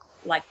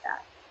like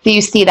that. So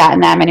you see that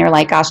in them and you're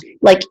like, gosh,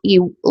 like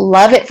you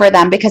love it for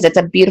them because it's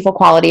a beautiful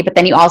quality, but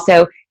then you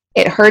also,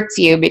 it hurts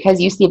you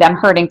because you see them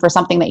hurting for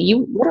something that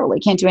you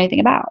literally can't do anything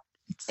about.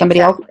 Somebody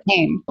else's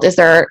pain. Is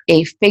there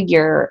a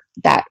figure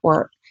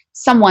or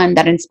someone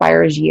that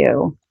inspires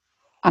you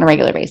on a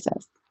regular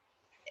basis?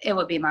 It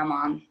would be my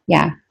mom.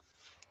 Yeah.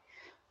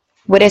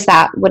 What is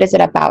that? What is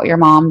it about your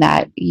mom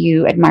that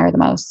you admire the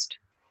most?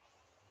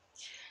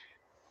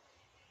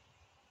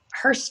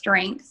 Her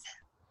strength,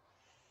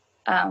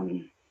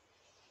 her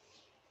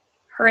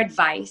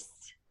advice.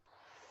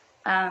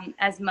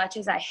 As much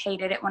as I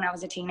hated it when I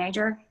was a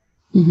teenager,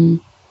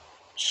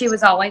 she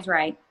was always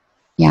right.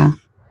 Yeah.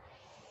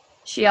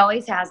 She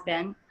always has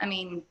been. I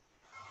mean,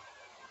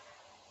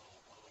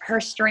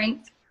 her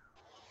strength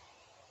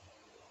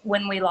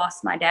when we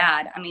lost my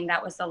dad, I mean,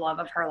 that was the love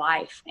of her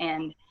life.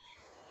 And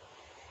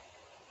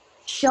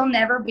she'll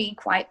never be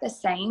quite the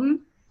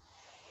same,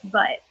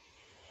 but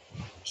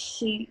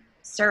she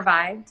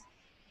survived.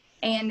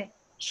 And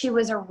she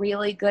was a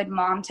really good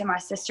mom to my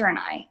sister and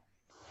I.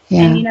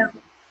 Yeah. And,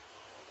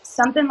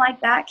 something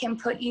like that can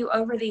put you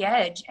over the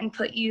edge and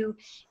put you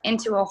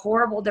into a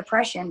horrible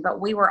depression,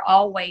 but we were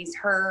always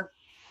her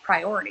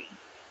priority.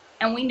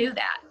 And we knew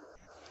that.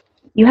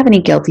 You have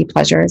any guilty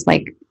pleasures?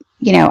 Like,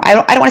 I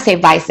don't want to say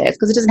vices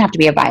because it doesn't have to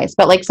be a vice,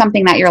 but like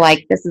something that you're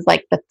like, this is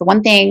like the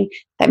one thing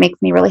that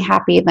makes me really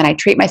happy. Then I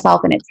treat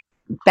myself and it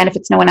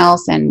benefits no one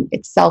else and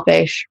it's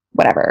selfish,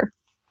 whatever.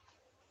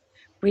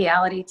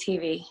 Reality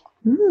TV.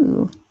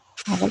 Ooh,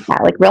 I like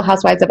that. Like Real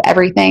Housewives of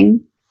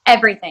everything.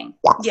 Everything.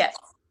 Yes.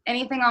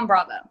 Anything on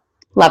Bravo.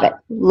 Love it.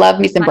 Love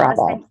me some My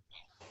Bravo. husband.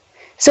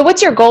 So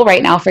what's your goal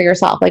right now for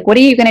yourself? Like, what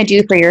are you going to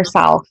do for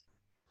yourself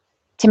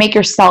to make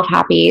yourself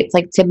happy? It's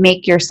like to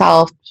make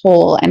yourself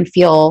whole and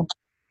feel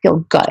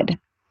good.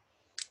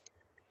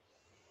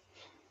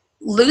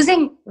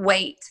 Losing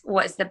weight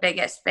was the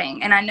biggest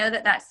thing. And I know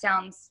that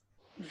sounds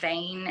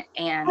vain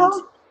and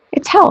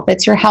it's health.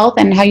 It's your health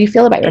and how you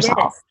feel about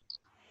yourself.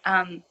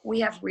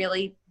 We have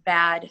really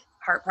bad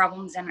heart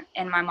problems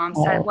in my mom's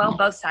side. Well,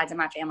 both sides of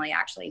my family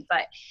actually,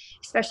 but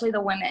especially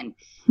the women.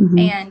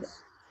 Mm-hmm.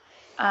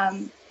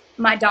 And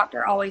my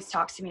doctor always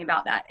talks to me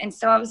about that. And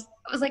so I was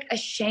like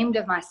ashamed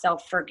of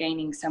myself for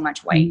gaining so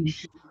much weight.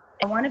 Mm-hmm.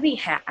 I want to be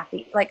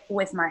happy, like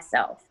with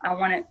myself. I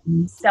want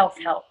to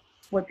self-help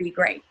would be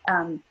great.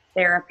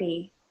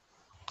 Therapy.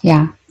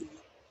 Yeah.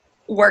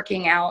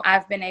 Working out.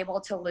 I've been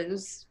able to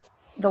lose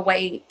the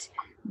weight,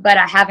 but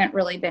I haven't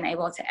really been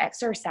able to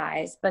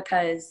exercise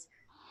because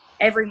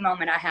every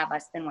moment I have, I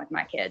spend with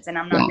my kids, and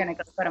I'm not going to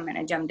go put them in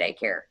a gym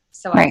daycare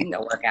so I can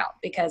go work out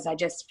because I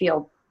just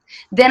feel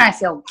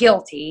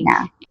guilty.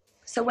 Yeah.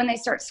 So when they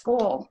start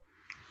school,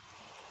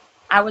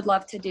 I would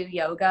love to do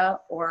yoga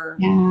or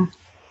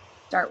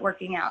start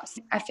working out.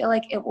 I feel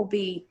like it will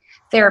be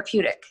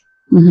therapeutic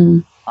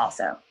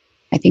also.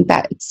 I think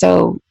that it's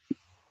so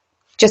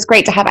just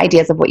great to have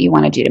ideas of what you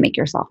want to do to make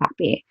yourself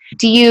happy.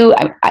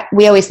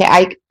 We always say,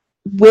 I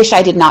wish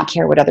I did not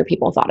care what other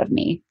people thought of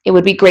me. It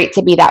would be great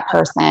to be that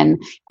person.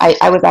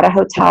 I was at a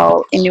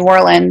hotel in New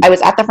Orleans. I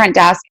was at the front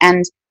desk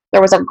and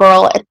there was a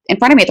girl in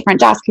front of me at the front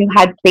desk who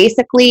had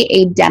basically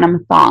a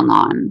denim thong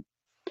on.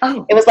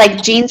 Oh. It was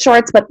like jean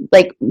shorts, but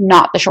like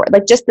not the short,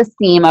 like just the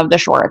seam of the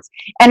shorts.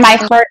 And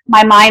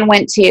my mind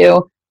went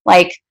to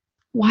like,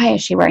 why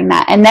is she wearing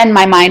that? And then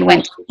my mind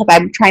went, because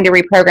I'm trying to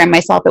reprogram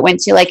myself, it went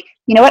to like,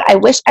 you know what? I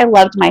wish I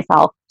loved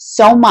myself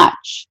so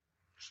much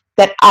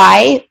that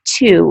I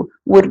too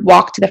would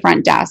walk to the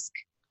front desk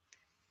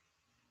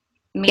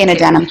in a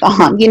denim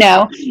thong,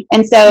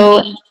 And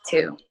so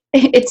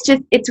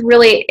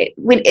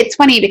it's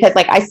funny because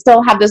like, I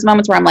still have those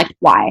moments where I'm like,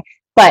 why?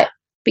 But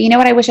you know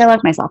what? I wish I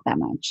loved myself that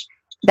much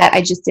that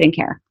I just didn't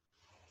care.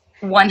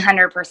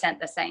 100%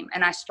 the same.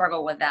 And I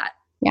struggle with that.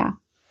 Yeah.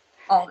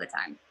 All the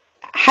time.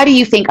 How do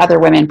you think other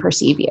women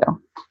perceive you?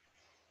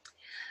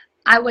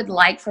 I would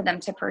like for them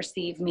to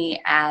perceive me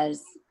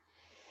as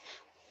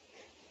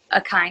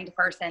a kind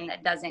person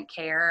that doesn't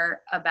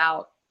care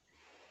about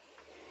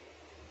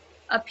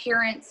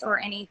appearance or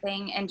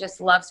anything and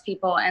just loves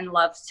people and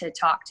loves to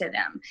talk to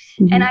them.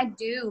 Mm-hmm. And I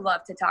do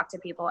love to talk to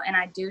people, and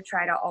I do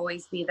try to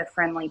always be the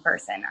friendly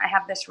person. I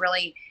have this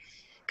really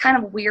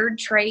kind of weird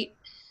trait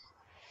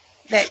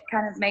that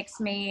kind of makes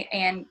me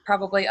and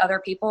probably other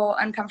people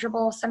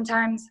uncomfortable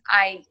sometimes.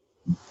 I'm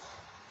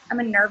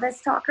a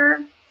nervous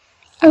talker.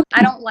 Okay.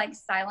 I don't like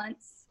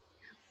silence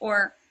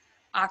or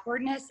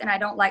awkwardness, and I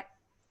don't like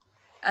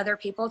other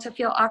people to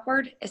feel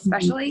awkward,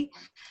 especially.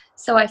 Mm-hmm.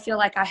 So I feel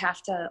like I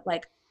have to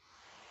like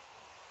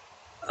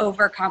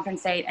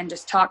overcompensate and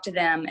just talk to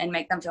them and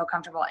make them feel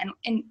comfortable.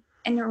 And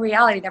in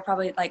reality, they're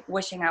probably like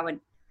wishing I would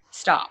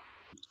stop.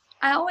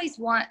 I always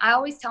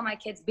tell my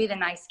kids, be the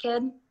nice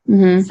kid.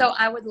 Mm-hmm. So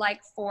I would like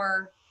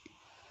for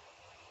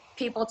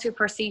people to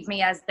perceive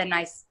me as the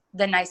nice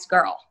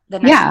girl, the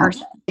nice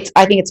person.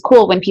 I think it's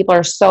cool when people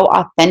are so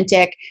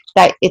authentic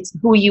that it's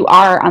who you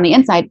are on the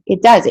inside.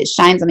 It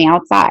shines on the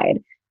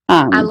outside.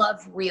 I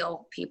love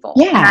real people.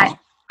 Yeah.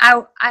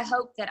 And I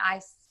hope that I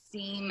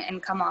seem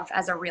and come off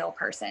as a real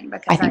person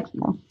because I think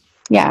so.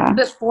 Yeah.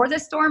 Before the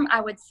storm, I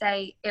would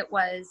say it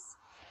was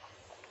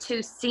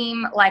to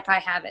seem like I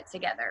have it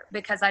together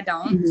because I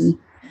don't.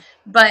 Mm-hmm.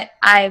 But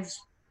I've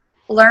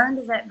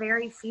learned that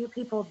very few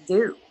people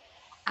do.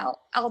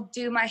 I'll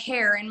do my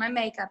hair and my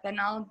makeup and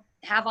I'll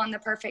have on the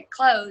perfect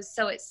clothes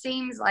so it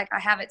seems like I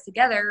have it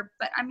together,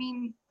 but I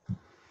mean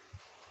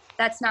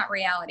that's not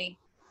reality.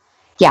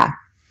 Yeah.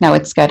 No,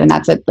 it's good. And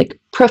that's a like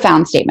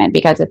profound statement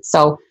because it's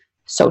so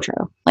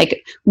true.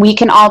 Like we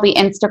can all be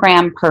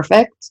Instagram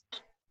perfect.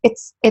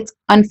 It's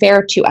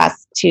unfair to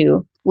us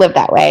to live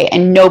that way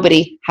and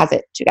nobody has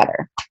it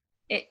together.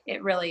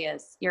 It really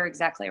is. You're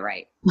exactly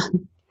right. All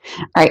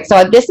right.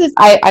 So this is,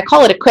 I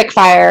call it a quick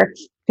fire.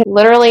 You could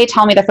literally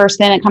tell me the first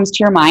thing that comes to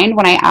your mind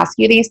when I ask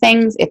you these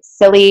things. It's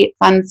silly,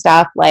 fun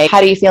stuff. Like,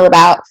 how do you feel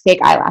about fake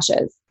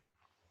eyelashes?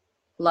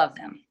 Love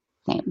them.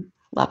 Same.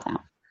 Love them.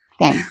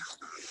 Same.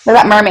 What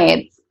about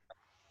mermaids?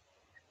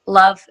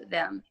 Love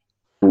them.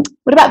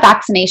 What about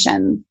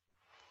vaccinations?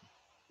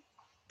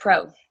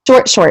 Pro.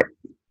 Short.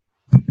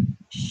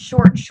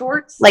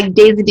 Shorts? Like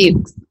Daisy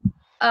Dukes.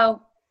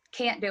 Oh,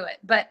 can't do it.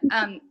 But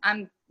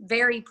I'm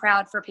very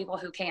proud for people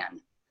who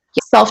can.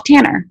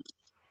 Self-tanner.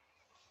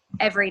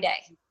 Every day.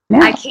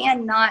 Yeah. I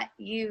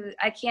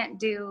can't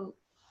do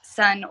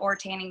sun or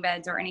tanning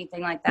beds or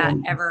anything like that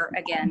ever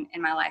again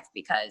in my life,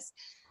 because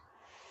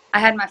I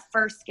had my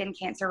first skin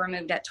cancer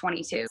removed at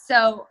 22.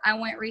 So I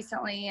went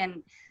recently,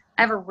 and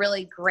I have a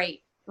really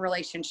great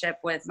relationship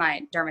with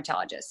my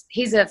dermatologist.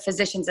 He's a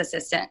physician's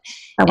assistant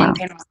in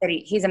Panama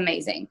City. He's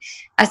amazing.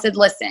 I said,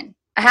 listen,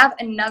 I have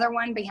another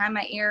one behind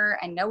my ear.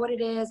 I know what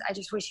it is. I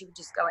just wish you would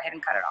just go ahead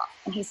and cut it off.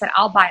 And he said,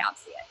 I'll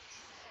biopsy it.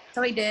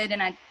 So he did.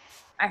 And I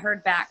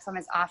heard back from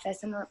his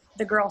office, and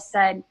the girl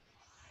said,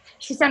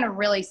 she sounded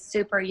really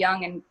super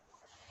young and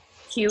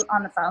cute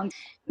on the phone.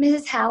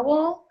 Mrs.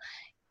 Howell,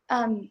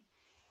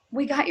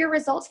 we got your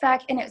results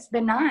back and it's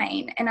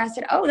benign. And I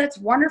said, oh, that's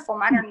wonderful.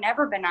 Mine are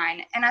never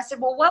benign. And I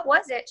said, well, what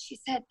was it? She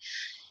said,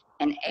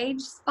 an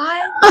age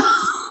spot.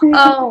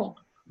 Oh,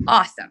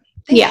 awesome.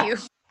 Thank you.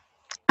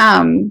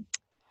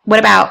 What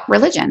about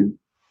religion?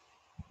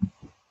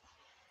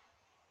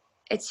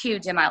 It's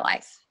huge in my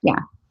life. Yeah.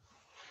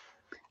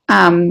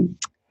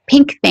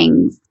 Pink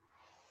things.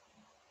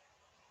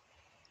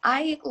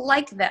 I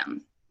like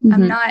them. Mm-hmm.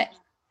 I'm not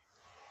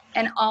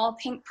an all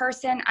pink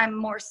person. I'm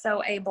more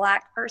so a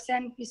black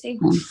person, you see.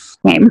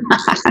 Same.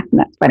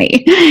 That's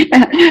funny.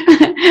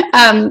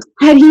 How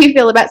do you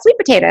feel about sweet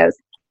potatoes?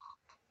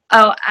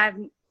 Oh, I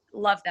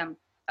love them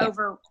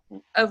over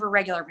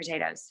regular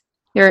potatoes.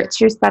 You're a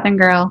true Southern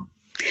girl.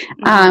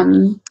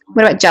 Mm-hmm.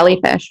 What about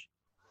jellyfish?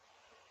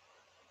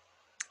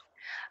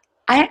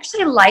 I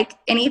actually like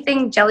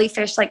anything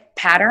jellyfish like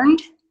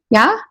patterned.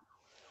 Yeah.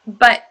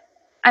 But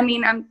I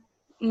mean, I'm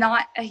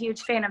not a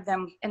huge fan of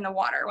them in the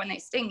water when they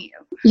sting you.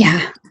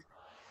 Yeah.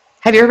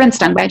 Have you ever been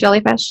stung by a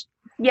jellyfish?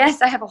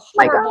 Yes, I have a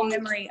horrible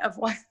memory of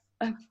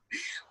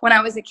when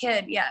I was a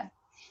kid. Yeah.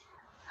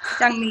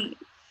 Stung me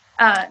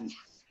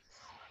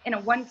in a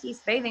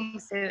one-piece bathing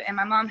suit, and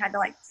my mom had to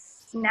like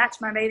snatch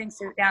my bathing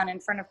suit down in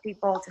front of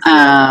people to see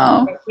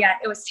it. Yeah,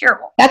 it was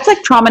terrible. That's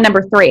like trauma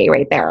number 3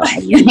 right there.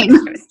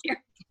 It was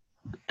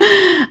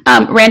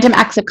terrible. Random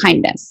acts of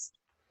kindness.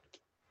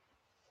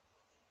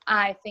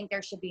 I think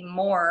there should be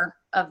more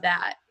of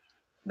that,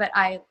 but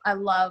I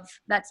love,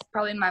 that's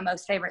probably my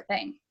most favorite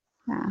thing.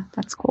 Yeah,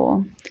 that's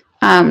cool.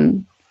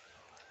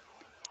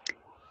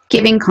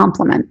 Giving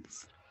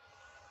compliments.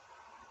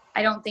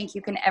 I don't think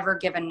you can ever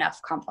give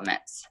enough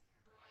compliments.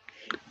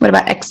 What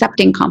about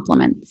accepting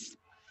compliments?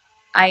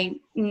 I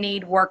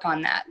need work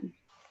on that.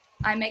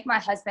 I make my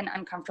husband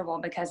uncomfortable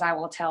because I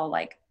will tell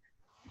like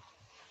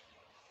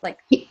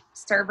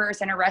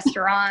servers in a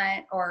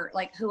restaurant or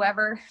like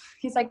whoever,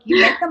 he's like, you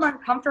make them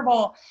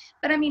uncomfortable.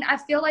 But I mean, I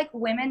feel like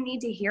women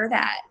need to hear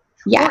that.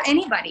 Yeah. Or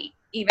anybody,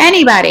 even.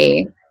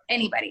 Anybody.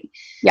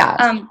 Yeah.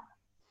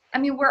 I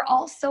mean, we're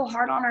all so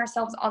hard on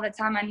ourselves all the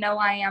time. I know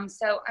I am.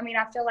 So, I mean,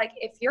 I feel like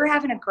if you're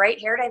having a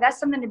great hair day, that's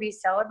something to be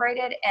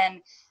celebrated.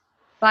 And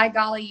by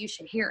golly, you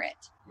should hear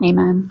it.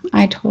 Amen.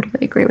 I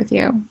totally agree with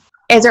you.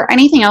 Is there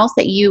anything else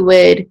that you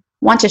would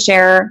want to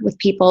share with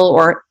people,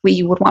 or what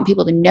you would want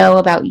people to know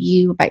about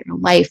you, about your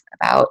life,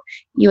 about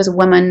you as a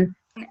woman?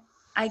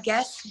 I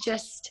guess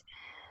just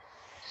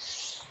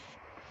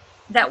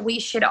that we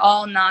should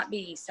all not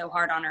be so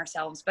hard on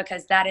ourselves,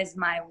 because that is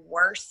my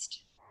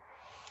worst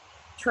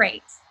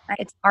trait.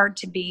 It's hard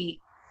to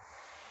be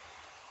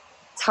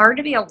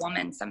a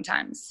woman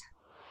sometimes.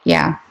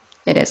 Yeah,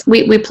 it is.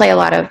 We play a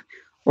lot of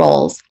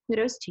roles.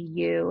 Kudos to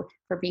you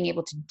for being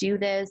able to do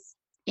this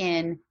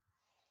in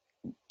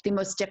the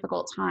most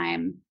difficult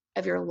time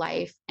of your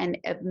life and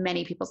of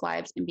many people's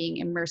lives, and being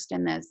immersed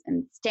in this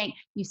and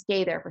you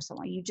stay there for so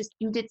long. You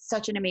did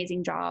such an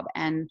amazing job,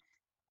 and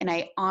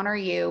I honor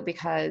you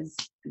because,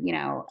 you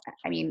know,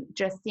 I mean,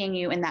 just seeing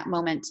you in that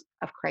moment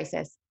of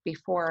crisis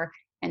before,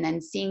 and then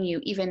seeing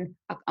you even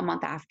a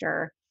month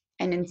after,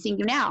 and then seeing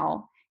you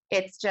now,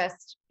 it's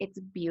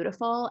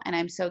beautiful. And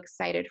I'm so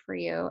excited for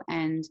you.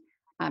 And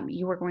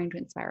you are going to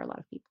inspire a lot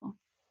of people.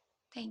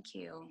 Thank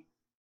you.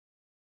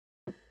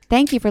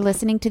 Thank you for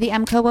listening to the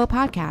MCOWO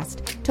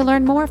podcast. To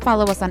learn more,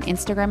 follow us on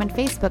Instagram and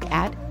Facebook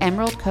at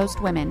Emerald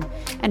Coast Women,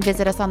 and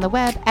visit us on the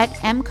web at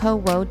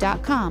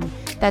mcowo.com.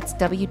 That's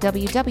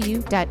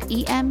www.emcowo.com.